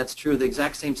degree that's true. The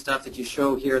exact same stuff that you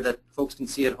show here that folks can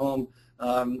see at home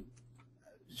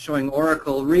showing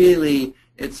Oracle, really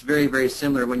it's very, very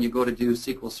similar when you go to do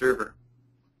SQL Server.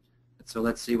 So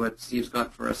let's see what Steve's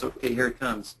got for us. Okay, here it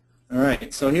comes. All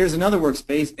right, so here's another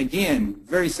workspace. Again,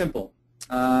 very simple.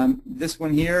 This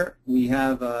one here, we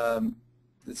have the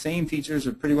same features,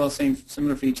 or pretty well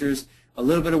similar features. A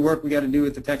little bit of work we got to do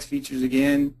with the text features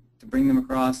again to bring them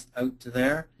across out to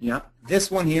there. Yeah.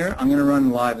 This one here, I'm going to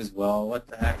run live as well. What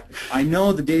the heck? I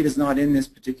know the data's not in this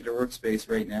particular workspace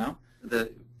right now. In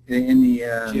the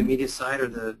GeoMedia side or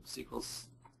the SQL's?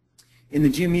 In the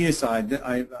GeoMedia side,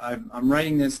 I'm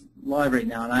writing this live right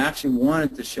now, and I actually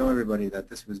wanted to show everybody that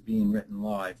this was being written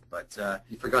live, but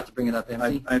you forgot to bring it up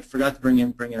empty. I forgot to bring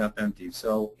it up empty.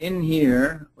 So in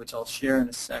here, which I'll share in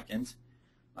a second,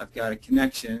 I've got a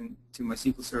connection to my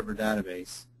SQL Server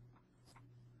database.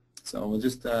 So we'll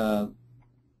just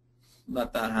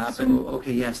let that happen. So,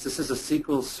 okay, yes, this is a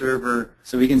SQL Server.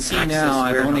 So we can see now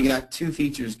I've only got two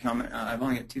features coming. I've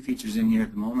only got two features in here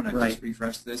at the moment. I've just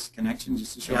refreshed this connection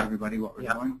just to show everybody what we're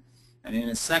doing. And in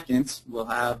a second, we'll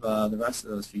have the rest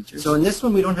of those features. So in this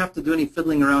one, we don't have to do any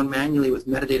fiddling around manually with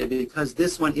metadata because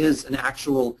this one is an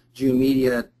actual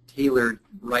GeoMedia tailored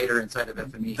writer inside of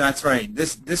FME. That's right.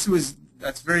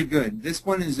 That's very good. This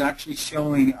one is actually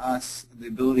showing us the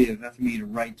ability of FME to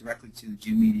write directly to the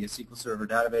GeoMedia SQL Server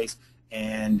database.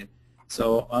 And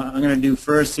so I'm going to do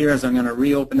first here is I'm going to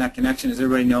reopen that connection. As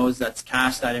everybody knows, that's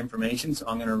cached that information. So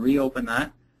I'm going to reopen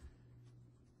that.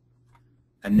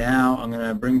 And now I'm going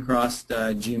to bring across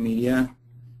GeoMedia,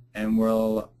 and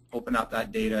we'll open up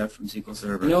that data from SQL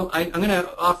Server. You know, I'm going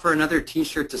to offer another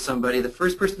T-shirt to somebody. The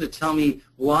first person to tell me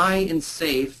why in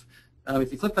SAFE,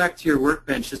 if you flip back to your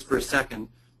Workbench just for a second,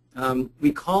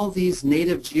 we call these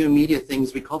native GeoMedia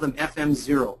things, we call them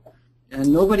FM0.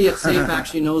 And nobody at SAFE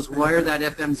actually knows where that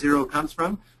FM0 comes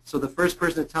from. So the first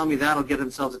person to tell me that will get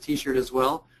themselves a T-shirt as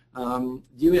well. Do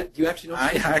you actually know?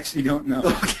 I actually don't know.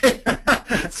 Okay.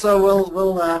 So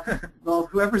well,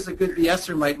 whoever's a good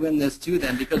BSer might win this too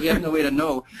then, because we have no way to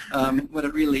know what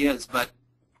it really is. But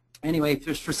anyway,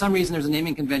 for some reason there's a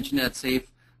naming convention at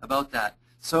SAFE about that.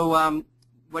 So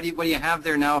what do you have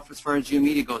there now as far as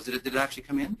GeoMedia goes? Did it actually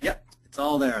come in? Yep, it's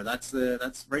all there. That's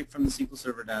right from the SQL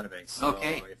Server database. So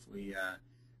okay. If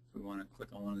we want to click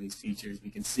on one of these features, we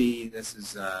can see this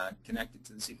is connected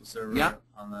to the SQL Server yep.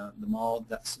 on the mall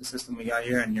system we got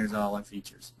here, and here's all our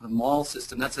features. The mall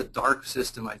system, that's a dark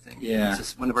system, I think. Yeah.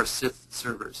 It's one of our SIF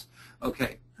servers.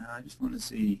 Okay. I just want to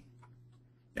see.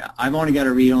 Yeah, I've only got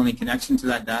a read-only connection to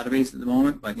that database at the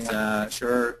moment, but yeah.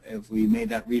 Sure, if we made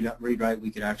that read-write, we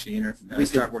could actually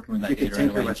start working with that data right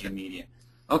away in GeoMedia.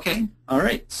 Okay. All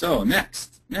right, so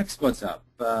next what's up?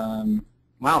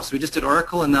 Wow, so we just did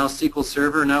Oracle and now SQL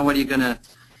Server. Now what are you going to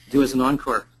do as an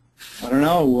encore? I don't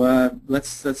know. Let's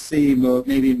see about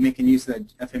maybe making use of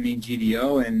that FME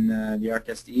GDO and the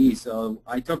ArcSDE. So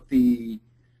I took a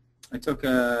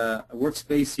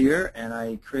workspace here and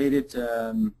I created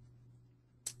a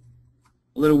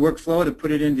little workflow to put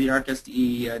it into the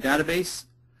ArcSDE database.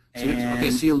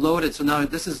 Okay, so you load it. So now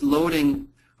this is loading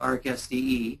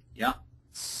ArcSDE. Yeah.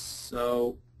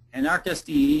 So, and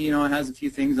ArcSDE, it has a few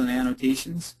things on the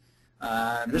annotations.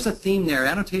 There's a theme there.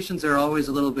 Annotations are always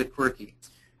a little bit quirky.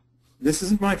 This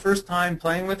isn't my first time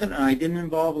playing with it, and I didn't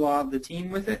involve a lot of the team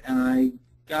with it, and I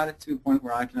got it to a point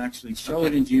where I can actually show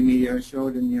it in GeoMedia or show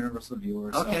it in the Universal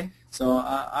Viewer. Okay. So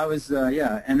I was,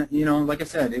 yeah, and like I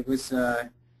said, it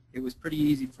was pretty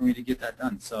easy for me to get that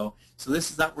done. So this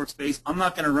is that workspace. I'm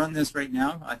not going to run this right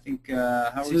now. I think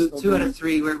how two out of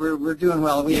three. We're doing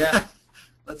well. Yeah.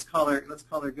 Let's call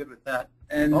her good with that.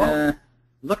 And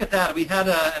look at that. We had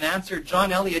an answer.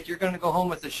 John Elliott, you're going to go home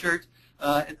with a shirt.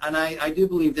 And I do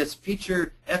believe this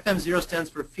feature, FM0 stands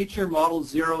for Feature Model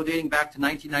 0, dating back to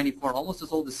 1994, almost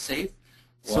as old as SAFE.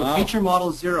 So wow. Feature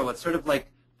Model 0, it's sort of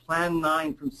like Plan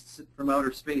 9 from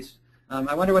outer space.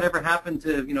 I wonder whatever happened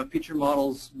to Feature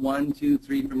Models 1, 2,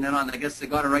 3 from then on. I guess they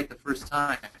got it right the first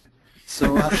time.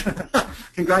 So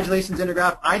congratulations,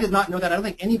 Intergraph. I did not know that. I don't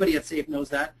think anybody at SAFE knows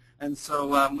that. And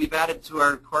so we've added to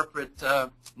our corporate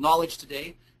knowledge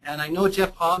today. And I know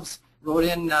Jeff Hobbs wrote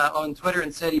in on Twitter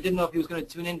and said he didn't know if he was going to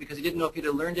tune in because he didn't know if he'd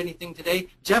have learned anything today.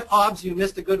 Jeff Hobbs, you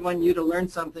missed a good one. You'd have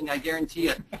learned something, I guarantee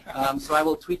it. So I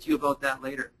will tweet you about that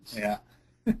later. Yeah.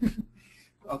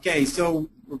 Okay, so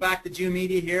we're back to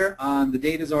GeoMedia here. The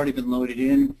data's already been loaded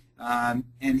in.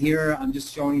 And here I'm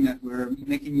just showing that we're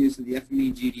making use of the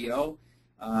FME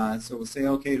GDO. So we'll say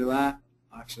OK to that.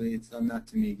 Actually, it's done that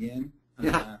to me again.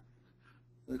 Yeah.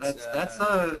 That's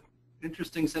a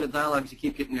interesting set of dialogues you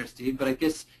keep getting there, Steve. But I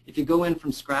guess if you go in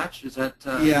from scratch, is that?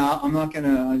 Yeah,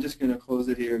 I'm just gonna close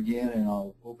it here again, and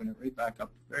I'll open it right back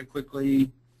up very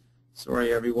quickly.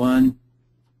 Sorry, everyone.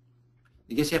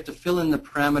 I guess you have to fill in the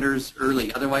parameters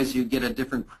early, otherwise you get a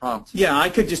different prompt. Yeah, I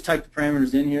could just type the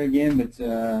parameters in here again, but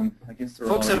I guess they're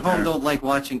folks all at home don't like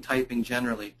watching typing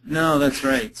generally. No, that's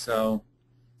right. So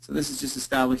this is just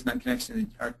establishing that connection to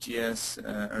the ArcGIS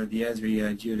or the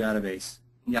Esri geodatabase.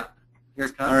 Yeah, here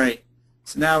it comes. All right.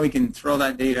 So now we can throw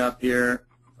that data up here.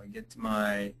 If I get to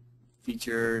my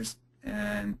features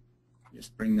and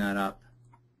just bring that up.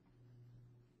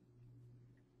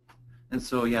 And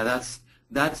so, yeah, that's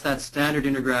that standard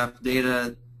Intergraph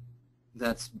data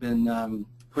that's been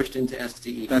pushed into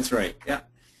SDE. That's right. Yeah.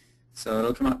 So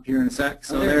it'll come up here in a sec.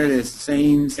 So there it is.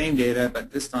 Same data,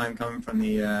 but this time coming from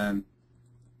the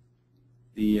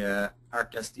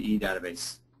ArcSDE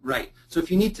database. Right. So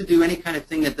if you need to do any kind of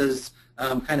thing that does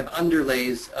kind of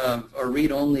underlays or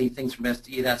read-only things from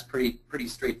SDE, that's pretty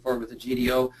straightforward with the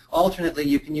GDO. Alternately,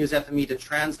 you can use FME to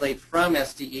translate from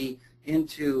SDE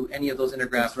into any of those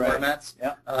Intergraph formats.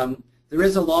 Yeah. There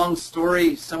is a long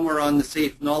story somewhere on the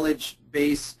SAFE knowledge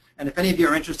base, and if any of you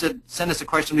are interested, send us a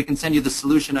question. We can send you the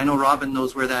solution. I know Robin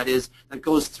knows where that is. That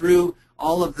goes through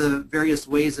all of the various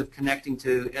ways of connecting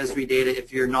to Esri data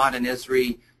if you're not an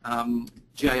Esri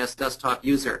GIS desktop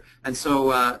user. And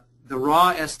so the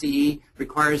raw SDE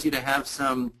requires you to have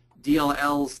some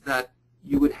DLLs that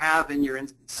you would have in your,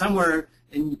 somewhere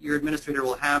in your administrator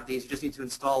will have these. You just need to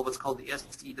install what's called the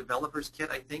SDE Developers Kit,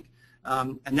 I think.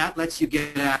 And that lets you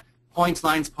get at points,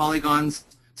 lines, polygons,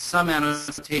 some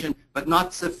annotation, but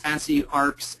not the fancy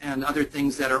arcs and other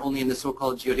things that are only in the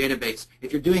so-called geodatabase.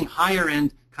 If you're doing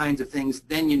higher-end kinds of things,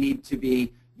 then you need to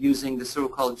be using the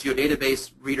so-called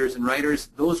geodatabase readers and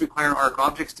writers. Those require ARC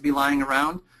objects to be lying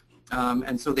around,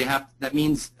 and so they have. That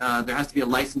means there has to be a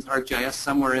licensed ArcGIS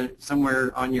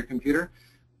somewhere on your computer.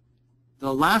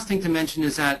 The last thing to mention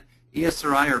is that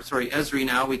Esri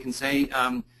now we can say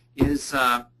is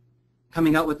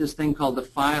coming out with this thing called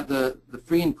the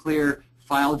free and clear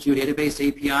file geodatabase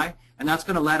API, and that's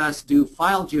going to let us do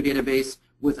file geodatabase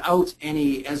without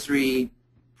any Esri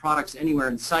products anywhere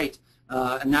in sight.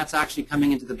 and that's actually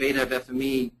coming into the beta of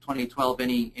FME 2012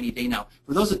 any day now.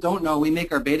 For those that don't know, we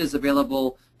make our betas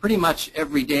available pretty much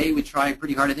every day. We try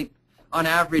pretty hard. I think on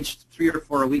average 3 or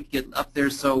 4 a week get up there.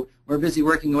 So we're busy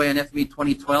working away on FME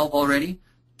 2012 already,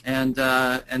 and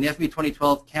the FME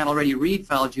 2012 can already read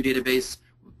file geodatabase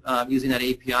using that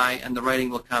API, and the writing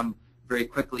will come very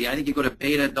quickly. I think you go to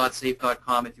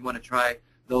beta.safe.com if you want to try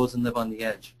those and live on the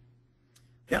edge.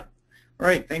 Yeah. All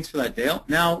right. Thanks for that, Dale.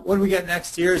 Now, what do we get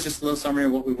next here is just a little summary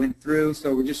of what we went through.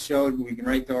 So we just showed we can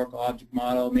write the Oracle Object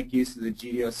Model, make use of the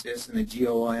GeoSys and the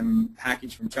GOM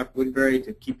package from Chuck Woodbury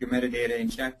to keep your metadata in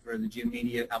check for the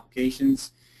geomedia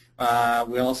applications.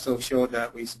 We also showed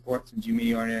that we support some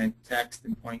geomedia-oriented text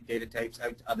and point data types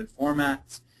out to other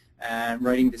formats, and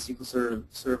writing the SQL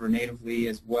server natively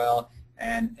as well,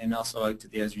 and also out to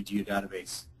the Esri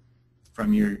geodatabase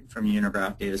from your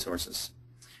Intergraph data sources.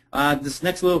 This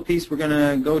next little piece we're going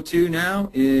to go to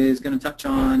now is going to touch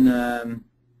on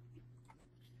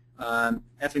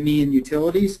FME and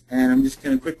utilities, and I'm just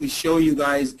going to quickly show you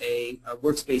guys a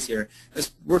workspace here.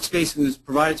 This workspace was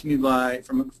provided to me by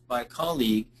a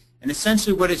colleague, and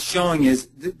essentially what it's showing is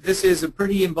this is a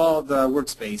pretty involved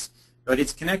workspace, but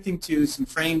it's connecting to some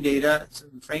frame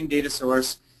data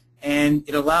source, and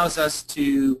it allows us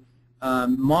to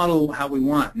model how we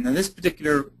want. Now this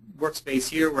particular workspace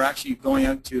here, we're actually going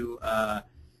out to a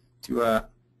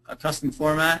custom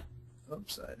format.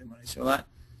 Oops, I didn't want to show that.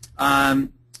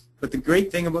 But the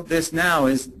great thing about this now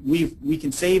is we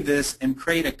can save this and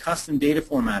create a custom data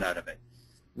format out of it.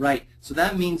 Right. So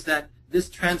that means that this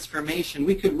transformation,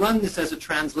 we could run this as a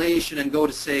translation and go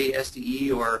to, say,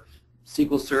 SDE or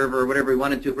SQL Server or whatever we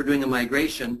wanted to if we're doing a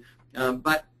migration.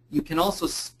 But you can also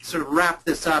sort of wrap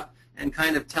this up and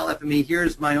kind of tell FME,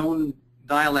 here's my own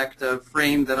dialect of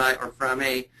frame that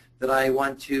I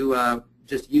want to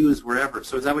just use wherever.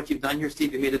 So is that what you've done here,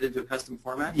 Steve? You made it into a custom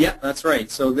format? Yeah, that's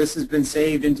right. So this has been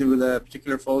saved into the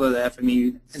particular folder that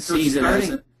FME sees it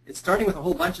as. It's starting with a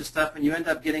whole bunch of stuff, and you end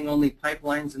up getting only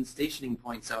pipelines and stationing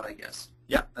points out, I guess.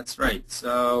 Yeah, that's right.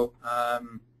 So,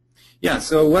 yeah,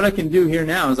 so what I can do here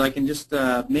now is I can just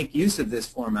make use of this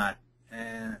format.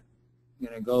 And I'm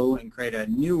going to go and create a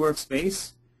new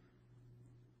workspace,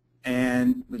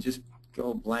 and we'll just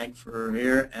go blank for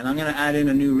here. And I'm going to add in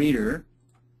a new reader,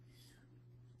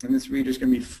 and this reader is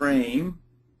going to be frame.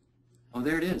 Oh,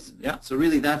 there it is. Yeah. So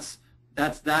really that's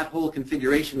that whole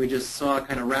configuration we just saw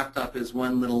kind of wrapped up as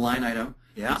one little line item.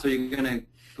 Yeah. So you're going to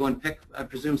go and pick, I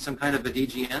presume, some kind of a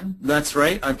DGN? That's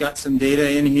right. I've got some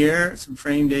data in here, some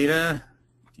frame data,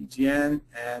 DGN,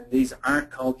 and these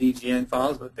aren't called DGN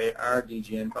files, but they are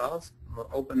DGN files. We'll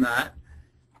open that,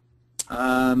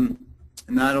 and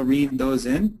that'll read those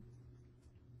in.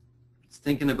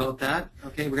 Thinking about that.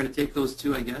 Okay, we're going to take those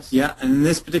two, I guess. Yeah, and in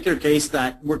this particular case,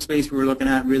 that workspace we were looking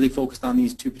at really focused on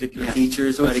these two particular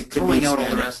features. So it's throwing out all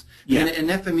the rest. Yeah. In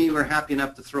FME, we're happy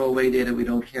enough to throw away data we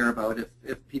don't care about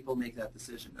if people make that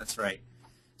decision. That's right.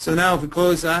 So now if we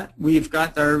close that, we've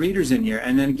got our readers in here.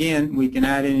 And then again, we can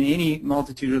add in any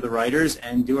multitude of the writers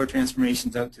and do our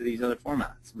transformations out to these other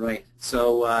formats. Right.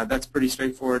 So that's pretty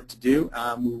straightforward to do.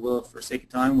 We will, for sake of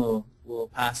time, we'll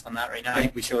pass on that right now. I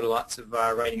think we showed lots of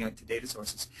writing out to data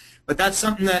sources. But that's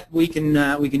something that we can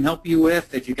help you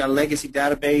with. If you've got a legacy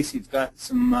database, you've got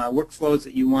some workflows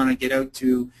that you want to get out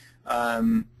to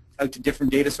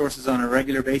different data sources on a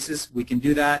regular basis, we can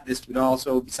do that. This would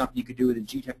also be something you could do with a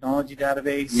G-Technology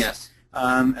database. Yes.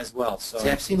 As well. So see,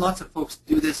 I've seen lots of folks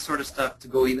do this sort of stuff to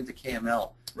go even to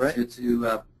KML. Right.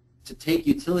 To take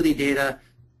utility data,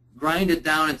 grind it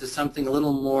down into something a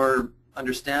little more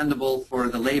understandable for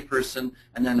the layperson,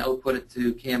 and then output it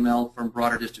to KML from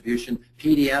broader distribution.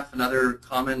 PDF, another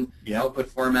common output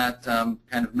format, kind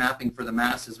of mapping for the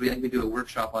masses. I think we do a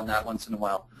workshop on that once in a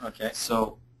while. Okay.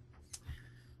 So,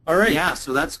 all right. Yeah,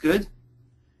 so that's good.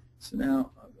 So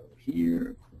now I'll go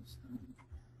here.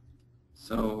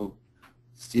 So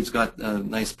Steve's got a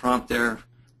nice prompt there.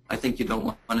 I think you don't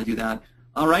want to do that.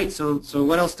 All right, so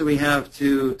what else do we have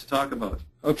to talk about?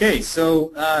 Okay,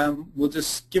 so we'll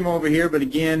just skim over here, but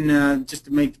again, just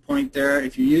to make the point there,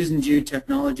 if you're using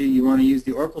Geotechnology, you want to use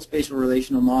the Oracle Spatial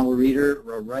Relational Model Reader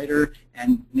or Writer,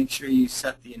 and make sure you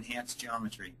set the enhanced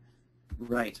geometry.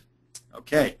 Right.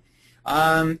 Okay.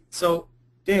 So,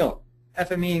 Dale,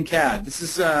 FME and CAD. This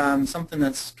is something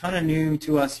that's kind of new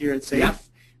to us here at SAFE.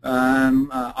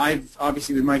 Yeah. I've,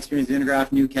 obviously, with my experience with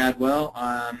Intergraph, knew CAD well.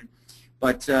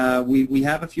 But we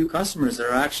have a few customers that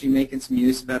are actually making some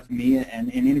use of FME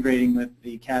and integrating with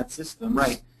the CAD systems,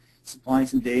 right? Supplying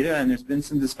some data, and there's been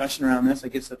some discussion around this. I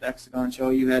guess at the Hexagon show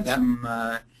you had some.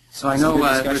 So I know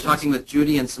we're talking with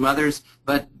Judy and some others,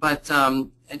 but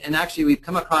actually we've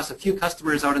come across a few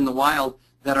customers out in the wild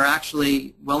that are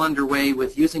actually well underway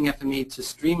with using FME to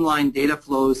streamline data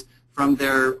flows from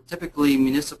their typically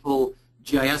municipal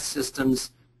GIS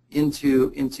systems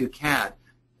into CAD,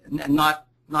 and not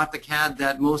the CAD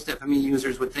that most FME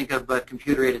users would think of, but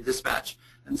computer-aided dispatch.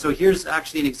 And so here's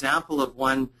actually an example of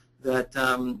one that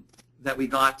that we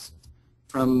got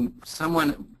from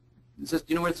someone. Do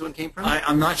you know where this one came from?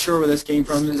 I'm not sure where this came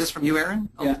from. Is this from you, Aaron?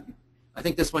 Yeah. Oh, I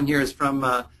think this one here is from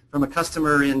a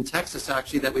customer in Texas,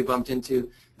 actually, that we bumped into.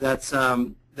 That's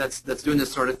doing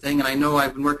this sort of thing. And I know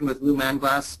I've been working with Lou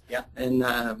Manglass in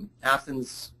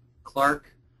Athens,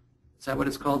 Clark. Is that what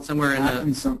it's called? Somewhere in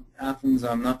Athens.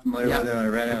 I'm not familiar with it. I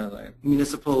read it.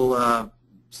 Municipal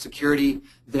security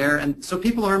there, and so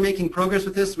people are making progress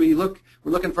with this. We're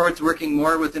looking forward to working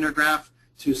more with Intergraph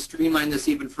to streamline this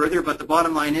even further. But the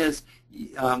bottom line is,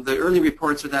 the early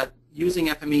reports are that using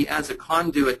FME as a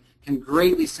conduit can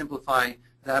greatly simplify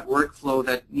that workflow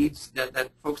that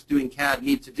folks doing CAD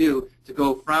need to do to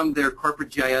go from their corporate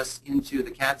GIS into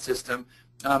the CAD system.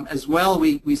 As well,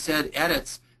 we said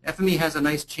edits. FME has a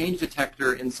nice change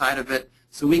detector inside of it,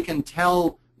 so we can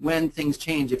tell when things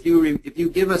change. If you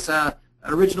give us an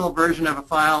original version of a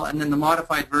file and then the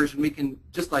modified version, we can,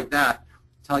 just like that,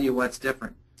 tell you what's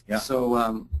different. Yeah.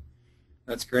 So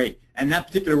that's great. And that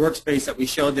particular workspace that we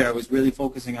showed there was really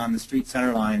focusing on the street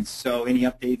center lines. So any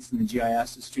updates in the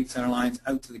GIS to street center lines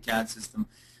out to the CAD system,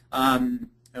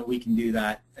 we can do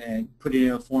that and put it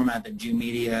in a format that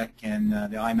GeoMedia can,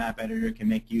 the IMAP editor can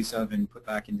make use of and put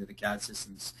back into the CAD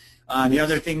systems. The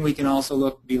other thing we can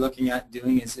also be looking at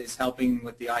doing is helping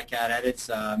with the ICAD edits,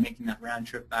 making that round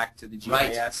trip back to the GIS.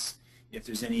 Right. If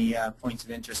there's any points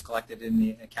of interest collected in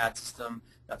the CAD system,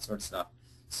 that sort of stuff.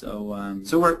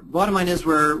 So, bottom line is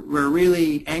we're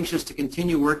really anxious to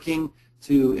continue working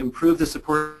to improve the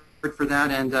support for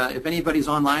that, and if anybody's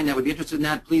online that would be interested in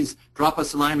that, please drop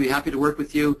us a line. We'd be happy to work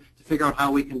with you to figure out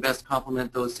how we can best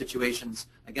complement those situations.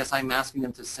 I guess I'm asking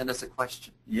them to send us a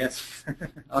question. Yes.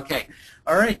 Okay.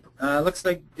 All right. Looks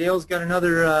like Dale's got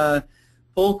another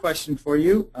poll question for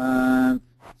you.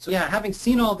 So yeah, having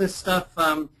seen all this stuff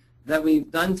that we've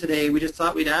done today, we just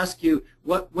thought we'd ask you,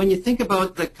 when you think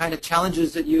about the kind of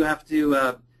challenges that you have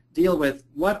to deal with,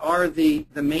 what are the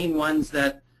main ones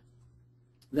that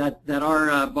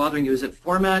are bothering you? Is it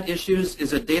format issues?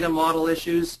 Is it data model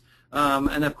issues?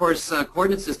 And of course,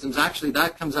 coordinate systems. Actually,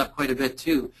 that comes up quite a bit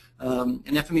too. In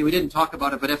FME, we didn't talk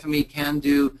about it, but FME can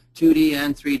do 2D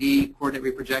and 3D coordinate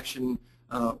reprojection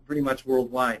pretty much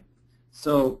worldwide.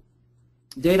 So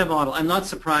data model, I'm not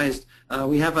surprised.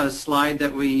 We have a slide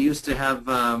that we used to have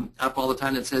up all the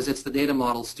time that says, "It's the data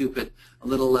model, stupid." A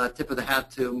little tip of the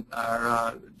hat to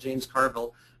our James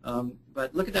Carville.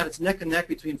 But look at that, it's neck and neck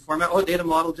between format. Oh, data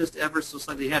model just ever so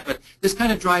slightly ahead. But this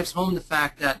kind of drives home the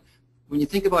fact that when you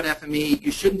think about FME,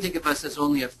 you shouldn't think of us as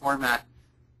only a format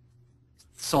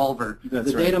solver.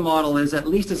 That's the right. Data model is at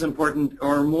least as important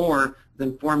or more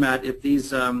than format if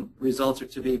these results are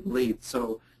to be believed.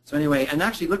 So anyway, and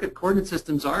actually look at coordinate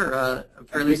systems are a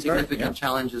fairly significant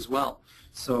challenge as well.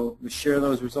 So we share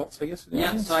those results, I guess.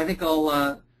 Yeah, so I think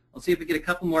I'll see if we get a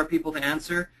couple more people to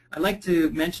answer. I'd like to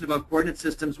mention about coordinate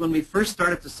systems. When we first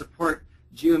started to support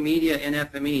GeoMedia in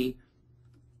FME,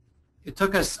 it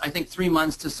took us, I think, 3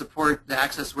 months to support the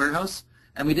Access Warehouse,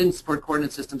 and we didn't support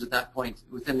coordinate systems at that point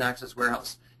within the Access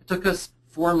Warehouse. It took us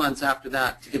 4 months after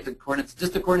that to get the coordinates.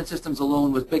 Just the coordinate systems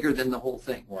alone was bigger than the whole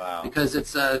thing. Wow. Because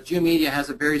it's GeoMedia has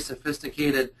a very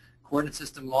sophisticated coordinate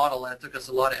system model, and it took us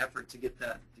a lot of effort to get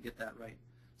that right.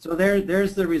 So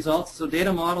there's the results. So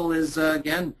data model is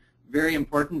again very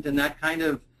important, and that kind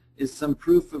of is some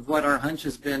proof of what our hunch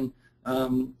has been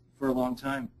for a long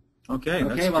time. Okay.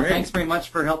 Okay. Well, thanks very much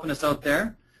for helping us out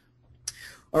there.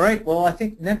 All right. Well, I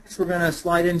think next we're going to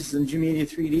slide into some GeoMedia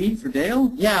 3D for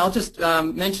Dale. Yeah, I'll just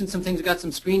mention some things. We've got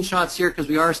some screenshots here because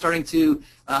we are starting to,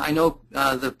 I know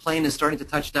the plane is starting to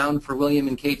touch down for William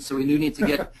and Kate, so we do need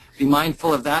to be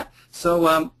mindful of that.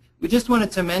 So we just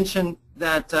wanted to mention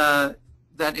that,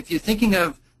 that if you're thinking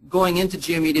of going into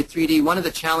GeoMedia 3D, one of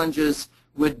the challenges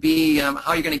would be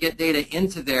how you're going to get data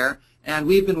into there. And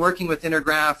we've been working with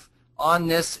Intergraph on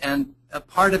this, and a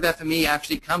part of FME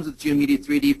actually comes with GeoMedia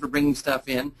 3D for bringing stuff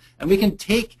in. And we can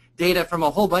take data from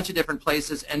a whole bunch of different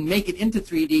places and make it into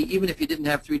 3D even if you didn't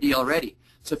have 3D already.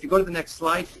 So if you go to the next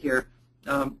slide here,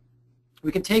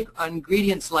 we can take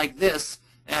ingredients like this,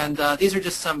 and these are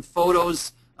just some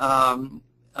photos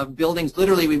of buildings.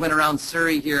 Literally, we went around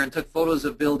Surrey here and took photos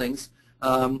of buildings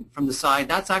from the side.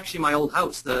 That's actually my old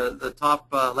house. The top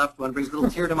left one brings a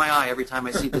little tear to my eye every time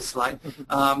I see this slide.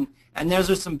 And those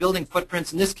are some building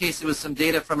footprints. In this case, it was some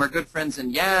data from our good friends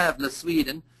in Gävle,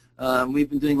 Sweden. We've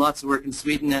been doing lots of work in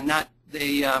Sweden, and that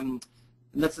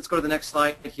let's go to the next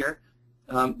slide here.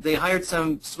 They hired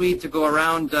some Swede to go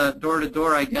around door to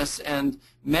door, I guess, and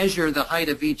measure the height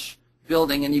of each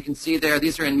building. And you can see there,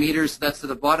 these are in meters. That's to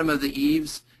the bottom of the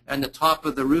eaves and the top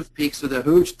of the roof peaks. So the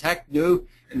Huge Tech Nu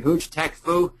and Huge Tech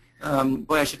Fu.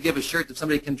 Boy, I should give a shirt if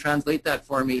somebody can translate that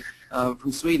for me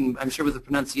from Sweden. I'm sure with the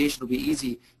pronunciation it'll be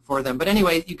easy for them. But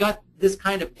anyway, you got this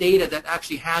kind of data that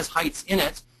actually has heights in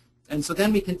it. And so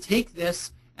then we can take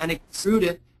this and extrude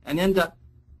it and end up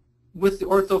with the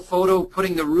orthophoto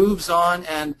putting the roofs on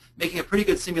and making a pretty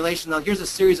good simulation. Now here's a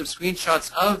series of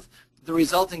screenshots of the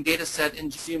resulting data set in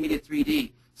GeoMedia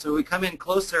 3D. So we come in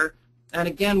closer, and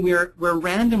again we're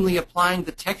randomly applying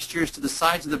the textures to the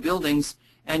sides of the buildings,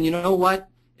 and you know what?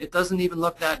 It doesn't even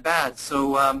look that bad.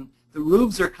 So the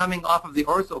roofs are coming off of the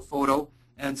orthophoto,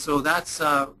 and so that's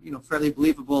fairly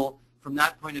believable from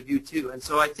that point of view too. And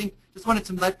so I think just wanted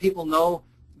to let people know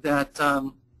that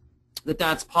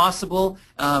that's possible.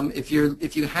 If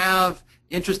you have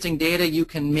interesting data, you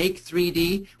can make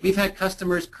 3D. We've had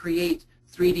customers create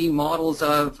 3D models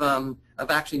of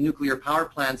actually nuclear power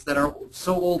plants that are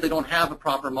so old they don't have a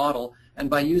proper model, and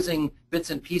by using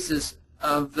bits and pieces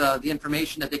of the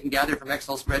information that they can gather from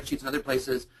Excel spreadsheets and other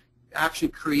places, actually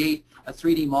create a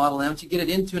 3D model. And once you get it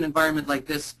into an environment like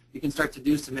this, you can start to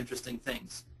do some interesting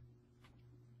things.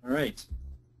 All right.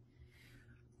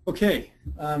 Okay.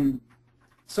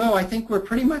 So I think we're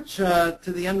pretty much to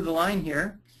the end of the line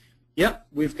here. Yep,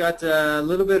 we've got a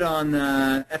little bit on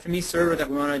FME Server that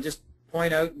we want to just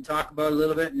point out and talk about a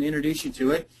little bit and introduce you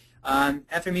to it.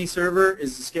 FME Server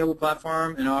is a scalable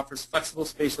platform and offers flexible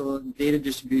spatial data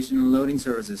distribution and loading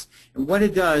services. And what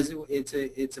it does,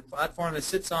 it's a platform that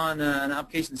sits on an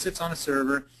application that sits on a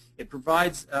server. It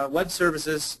provides web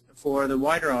services for the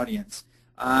wider audience.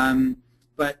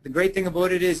 But the great thing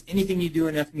about it is anything you do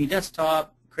in FME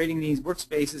Desktop, creating these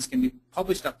workspaces, can be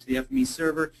published up to the FME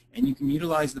server, and you can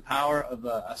utilize the power of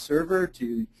a server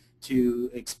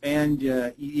to expand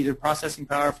either processing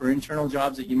power for internal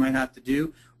jobs that you might have to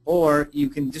do, or you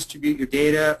can distribute your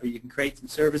data, or you can create some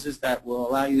services that will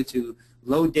allow you to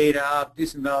load data up, do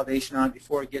some validation on it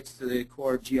before it gets to the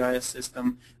core GIS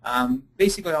system,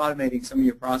 basically automating some of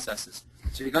your processes.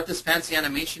 So you got this fancy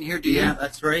animation here, do you? Yeah,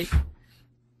 that's right.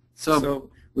 So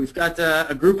we've got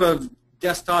a group of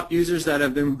desktop users that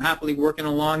have been happily working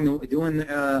along, doing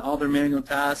all their manual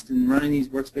tasks and running these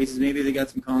workspaces. Maybe they got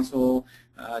some console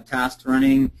tasks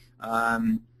running.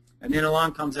 And then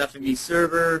along comes FME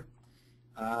Server,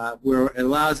 where it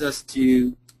allows us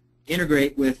to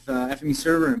integrate with FME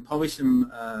Server and publish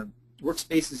some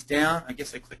workspaces down. I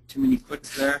guess I clicked too many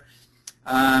clicks there.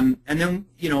 And then,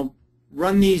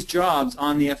 run these jobs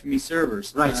on the FME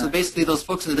servers. Right, so basically those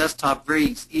folks on the desktop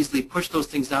very easily push those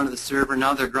things down to the server.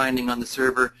 Now they're grinding on the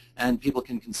server, and people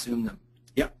can consume them.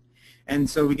 Yep. And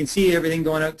so we can see everything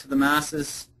going out to the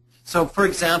masses. So for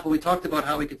example, we talked about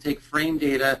how we could take frame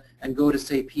data and go to,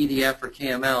 say, PDF or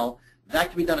KML.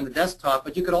 That can be done on the desktop,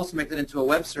 but you could also make that into a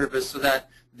web service so that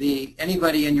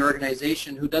anybody in your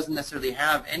organization who doesn't necessarily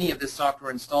have any of this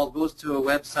software installed goes to a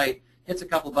website, hits a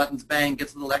couple buttons, bang,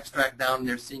 gets a little extract down, and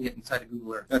they're seeing it inside of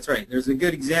Google Earth. That's right. There's a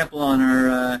good example on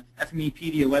our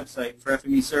FMEpedia website for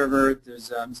FME Server.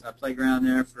 There's a playground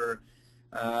there for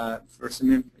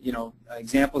some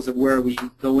examples of where we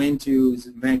go into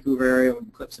the Vancouver area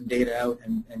and clip some data out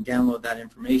and download that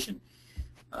information.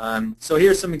 So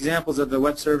here's some examples of the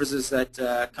web services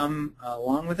that come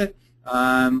along with it.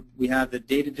 We have the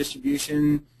data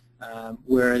distribution,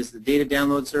 whereas the data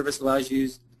download service allows you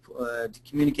to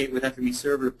communicate with FME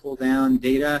Server to pull down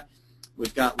data.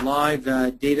 We've got live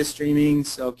data streaming,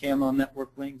 so KML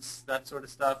network links, that sort of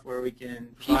stuff, where we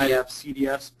can provide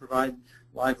PDFs, provide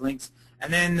live links.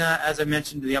 And then, as I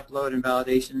mentioned, the upload and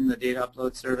validation, the data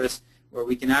upload service, where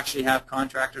we can actually have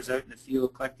contractors out in the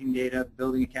field collecting data,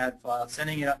 building a CAD file,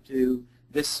 sending it up to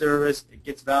this service. It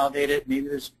gets validated. Maybe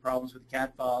there's problems with the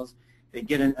CAD files. They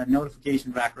get a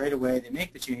notification back right away. They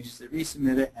make the changes, they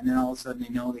resubmit it, and then all of a sudden they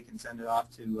know they can send it off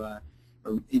to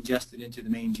or ingest it into the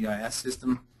main GIS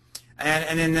system.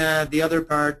 And then the other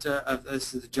part of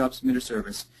this is the job submitter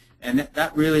service. And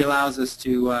that really allows us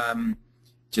to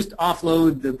just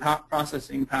offload the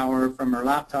processing power from our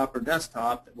laptop or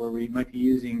desktop, where we might be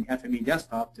using FME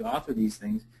Desktop to author these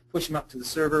things, push them up to the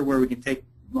server where we can take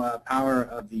power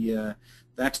of the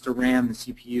extra RAM and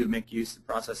CPU, make use of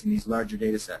processing these larger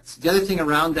data sets. The other thing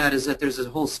around that is that there's a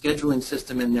whole scheduling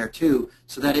system in there too,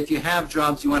 so that if you have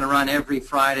jobs you want to run every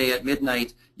Friday at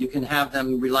midnight, you can have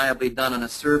them reliably done on a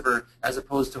server, as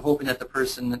opposed to hoping that the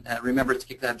person remembers to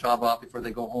kick that job off before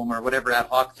they go home, or whatever ad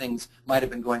hoc things might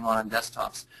have been going on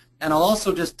desktops. And I'll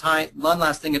also just tie one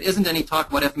last thing. It isn't any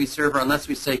talk about FME Server unless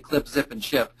we say clip, zip, and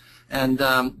ship. and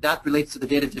that relates to the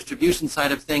data distribution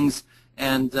side of things,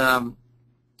 and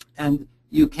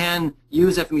you can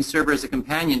use FME Server as a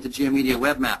companion to GeoMedia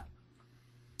WebMap.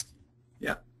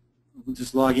 Yeah, we'll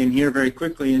just log in here very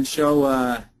quickly and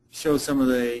show some of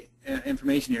the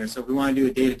information here. So if we want to do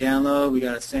a data download, we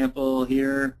got a sample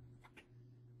here.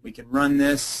 We can run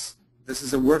this. This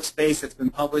is a workspace that's been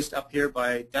published up here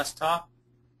by desktop,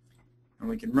 and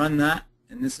we can run that.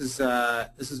 And this is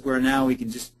where now we can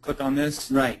just click on this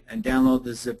and download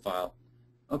the zip file.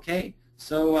 Okay,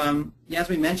 so as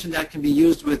we mentioned, that can be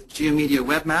used with GeoMedia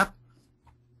WebMap.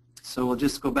 So we'll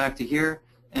just go back to here,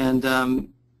 and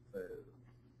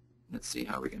let's see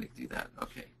how we're going to do that.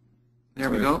 Okay, there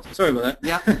we go. Sorry about that.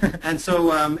 Yeah, and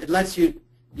so it lets you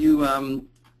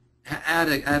add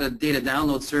a data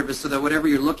download service so that whatever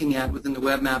you're looking at within the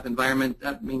WebMap environment,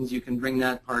 that means you can bring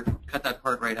that part, cut that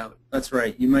part right out. That's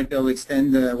right. You might be able to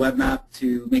extend the WebMap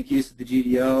to make use of the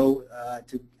GDO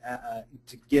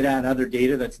to get at other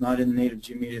data that's not in the native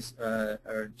GeoMedia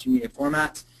or GeoMedia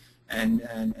formats,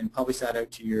 and publish that out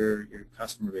to your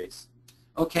customer base.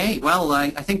 Okay, well, I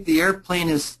think the airplane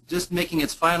is just making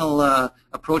its final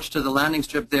approach to the landing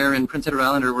strip there in Prince Edward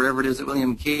Island or wherever it is that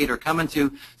William Cade are coming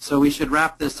to, so we should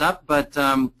wrap this up, but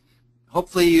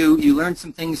hopefully you learned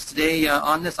some things today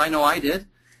on this. I know I did,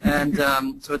 and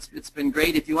so it's been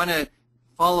great. If you want to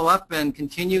follow up and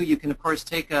continue, you can, of course,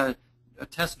 take a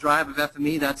test drive of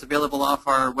FME. That's available off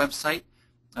our website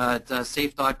at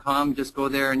safe.com. Just go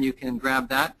there and you can grab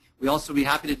that. We also be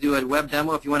happy to do a web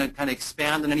demo if you want to kind of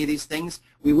expand on any of these things.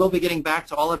 We will be getting back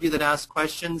to all of you that ask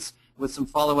questions with some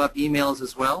follow-up emails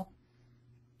as well.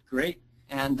 Great.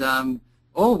 And,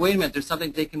 oh, wait a minute, there's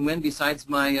something they can win besides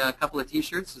my couple of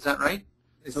T-shirts. Is that right?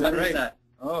 Is that right? Is that?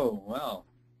 Oh, well.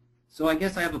 So I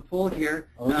guess I have a poll here.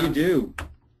 Oh, you do.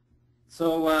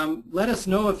 So let us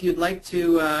know if you'd like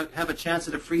to have a chance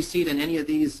at a free seat in any of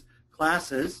these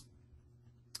classes.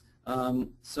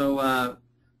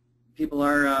 People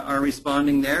are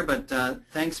responding there, but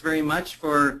thanks very much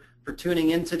for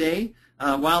tuning in today.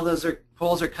 While those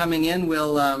polls are coming in,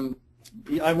 we'll.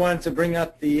 I wanted to bring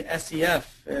up the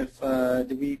SEF.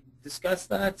 Did we discuss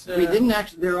that? We didn't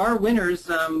actually. There are winners.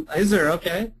 Is there?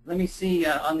 Okay. Let me see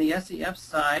on the SEF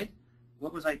side.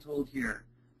 What was I told here?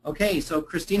 Okay, so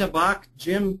Christina Bach,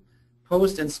 Jim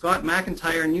Post, and Scott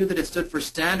McIntyre knew that it stood for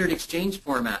Standard Exchange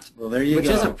Format. Well, there you go.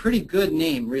 Which is a pretty good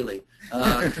name, really.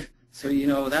 So you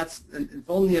know, that's, if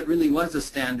only it really was a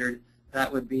standard,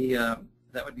 that would be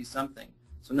something.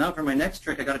 So now for my next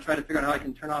trick, I got to try to figure out how I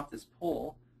can turn off this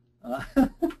poll.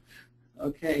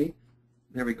 Okay,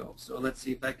 there we go. So let's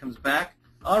see if that comes back.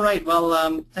 All right.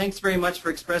 Well, thanks very much for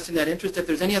expressing that interest. If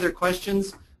there's any other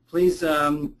questions, please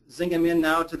zing them in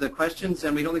now to the questions.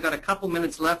 And we've only got a couple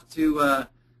minutes left to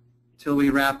till we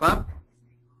wrap up.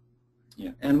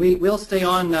 Yeah. And we'll stay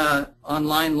on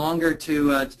online longer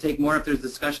to take more if there's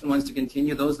discussion ones to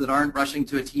continue. Those that aren't rushing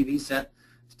to a TV set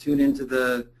to tune into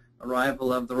the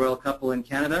arrival of the royal couple in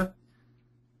Canada.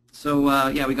 So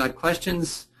yeah, we got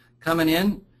questions coming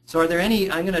in. So are there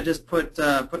any? I'm going to just put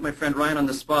my friend Ryan on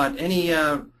the spot. Any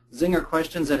zinger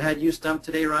questions that had you stumped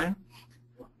today, Ryan?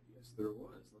 Well, yes, there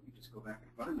was. Let me just go back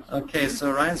and find it. Okay,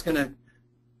 so Ryan's gonna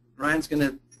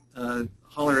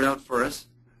holler it out for us.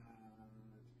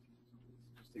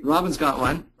 Robin's got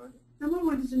one. Someone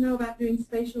wanted to know about doing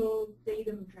spatial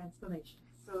datum transformations.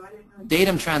 So I didn't know.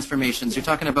 Datum transformations. You're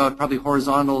talking about probably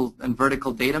horizontal and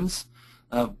vertical datums.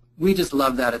 We just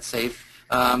love that at SAFE.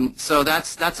 So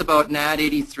that's about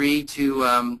NAD83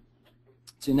 to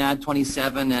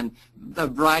NAD27 and a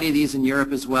variety of these in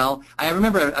Europe as well. I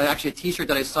remember actually a T-shirt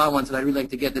that I saw once that I'd really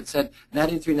like to get that said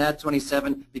NAD83,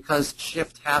 NAD27 because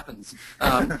shift happens.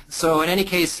 So in any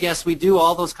case, yes, we do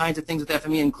all those kinds of things with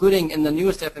FME, including in the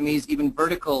newest FMEs, even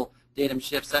vertical datum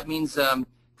shifts. That means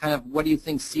kind of what do you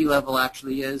think sea level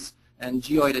actually is and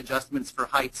geoid adjustments for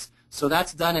heights. So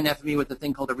that's done in FME with a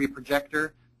thing called a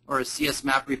reprojector or a CS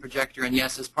map reprojector. And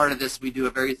yes, as part of this, we do a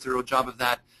very thorough job of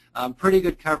that. Pretty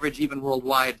good coverage even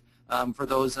worldwide for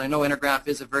those. And I know Intergraph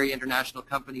is a very international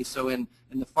company, so in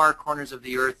the far corners of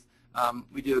the earth,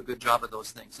 we do a good job of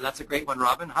those things. So that's a great one,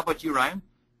 Robin. How about you, Ryan?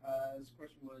 This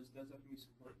question was, does FME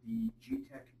support the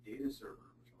GTEC data server,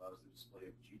 which allows the display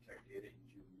of GTEC data in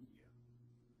GeoMedia?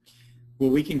 Well,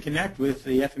 we can connect with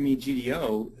the FME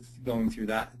GDO going through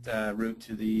that route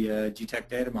to the GTEC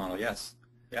data model, yes.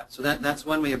 Yeah. So that's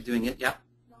one way of doing it, yeah.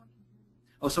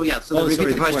 Oh, so yeah, so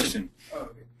sorry, the question. Oh,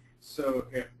 okay. So,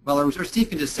 yeah. Well, or Steve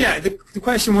can just say. Yeah, the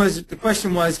question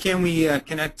was, can we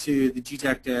connect to the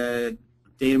GTEC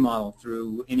data model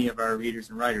through any of our readers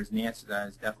and writers? And the answer to that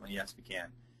is definitely yes, we can.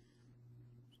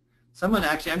 Someone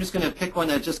actually, I'm just going to pick one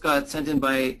that just got sent in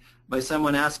by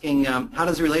someone asking, how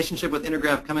does the relationship with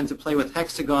Intergraph come into play with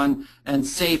Hexagon and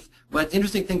SAFE? Well, the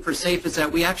interesting thing for SAFE is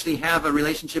that we actually have a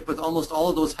relationship with almost all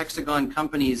of those Hexagon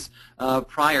companies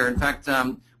prior. In fact,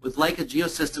 with Leica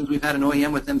Geosystems, we've had an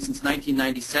OEM with them since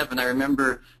 1997. I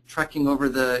remember trekking over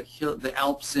the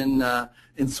Alps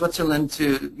in Switzerland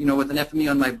to, with an FME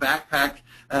on my backpack,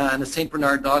 and a St.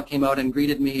 Bernard dog came out and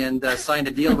greeted me and signed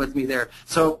a deal with me there.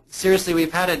 So seriously,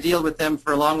 we've had a deal with them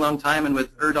for a long, long time, and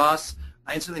with Erdos,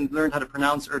 I instantly learned how to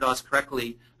pronounce Erdos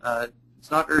correctly.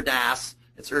 It's not Erdas,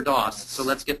 it's Erdos, so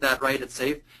let's get that right, it's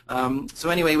safe. So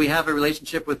anyway, we have a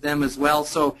relationship with them as well.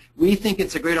 So we think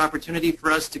it's a great opportunity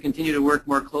for us to continue to work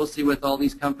more closely with all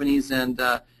these companies and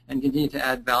continue to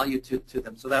add value to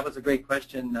them. So that was a great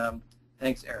question.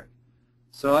 Thanks, Eric.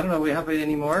 So I don't know, we have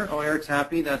any more? Oh, Eric's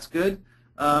happy, that's good.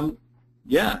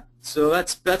 Yeah, so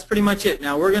that's pretty much it.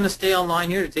 Now we're going to stay online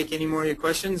here to take any more of your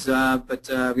questions, but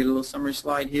we got a little summary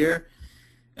slide here.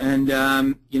 And,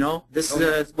 this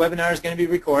webinar is going to be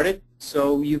recorded,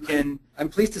 so you can... I'm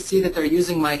pleased to see that they're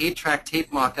using my 8-track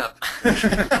tape mock-up.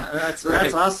 That's right.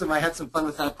 That's awesome. I had some fun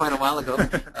with that quite a while ago.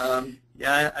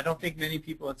 Yeah, I don't think many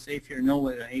people at SAFE here know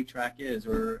what an 8-track is,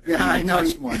 or yeah, I know.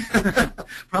 touched one.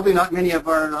 Probably not many of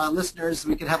our listeners.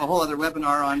 We could have a whole other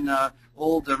webinar on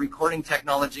old recording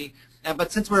technology.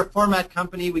 But since we're a format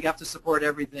company, we have to support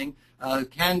everything.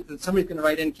 Somebody's going to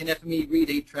write in, can FME read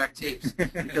 8-track tapes?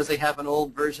 Because they have an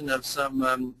old version of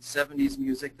some 70s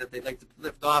music that they'd like to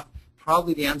lift off.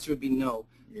 Probably the answer would be no.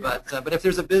 Yeah. But if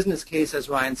there's a business case, as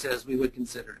Ryan says, we would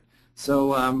consider it.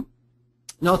 So,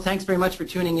 no, thanks very much for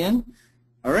tuning in.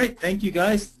 All right, thank you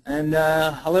guys. And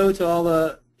hello to all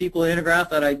the people at Intergraph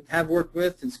that I have worked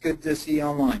with. It's good to see you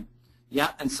online.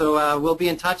 Yeah, and so we'll be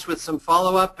in touch with some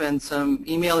follow-up and some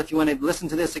email. If you want to listen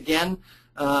to this again,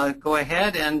 go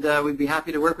ahead, and we'd be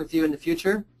happy to work with you in the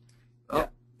future. Oh,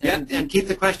 yeah. And keep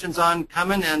the questions on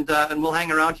coming, and we'll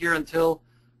hang around here until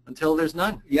there's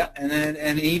none. Yeah,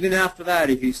 and even after that,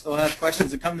 if you still have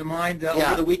questions that come to mind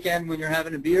over the weekend when you're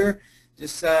having a beer,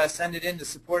 just send it in to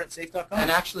support@safe.com. And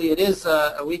actually, it is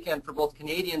a weekend for both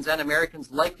Canadians and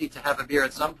Americans likely to have a beer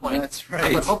at some point. That's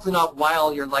right. But hopefully not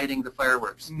while you're lighting the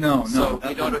fireworks. No. So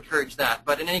we don't encourage that.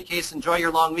 But in any case, enjoy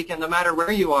your long weekend. No matter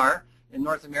where you are in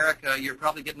North America, you're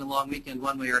probably getting a long weekend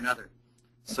one way or another.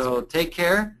 So take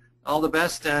care, all the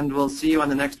best, and we'll see you on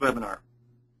the next webinar.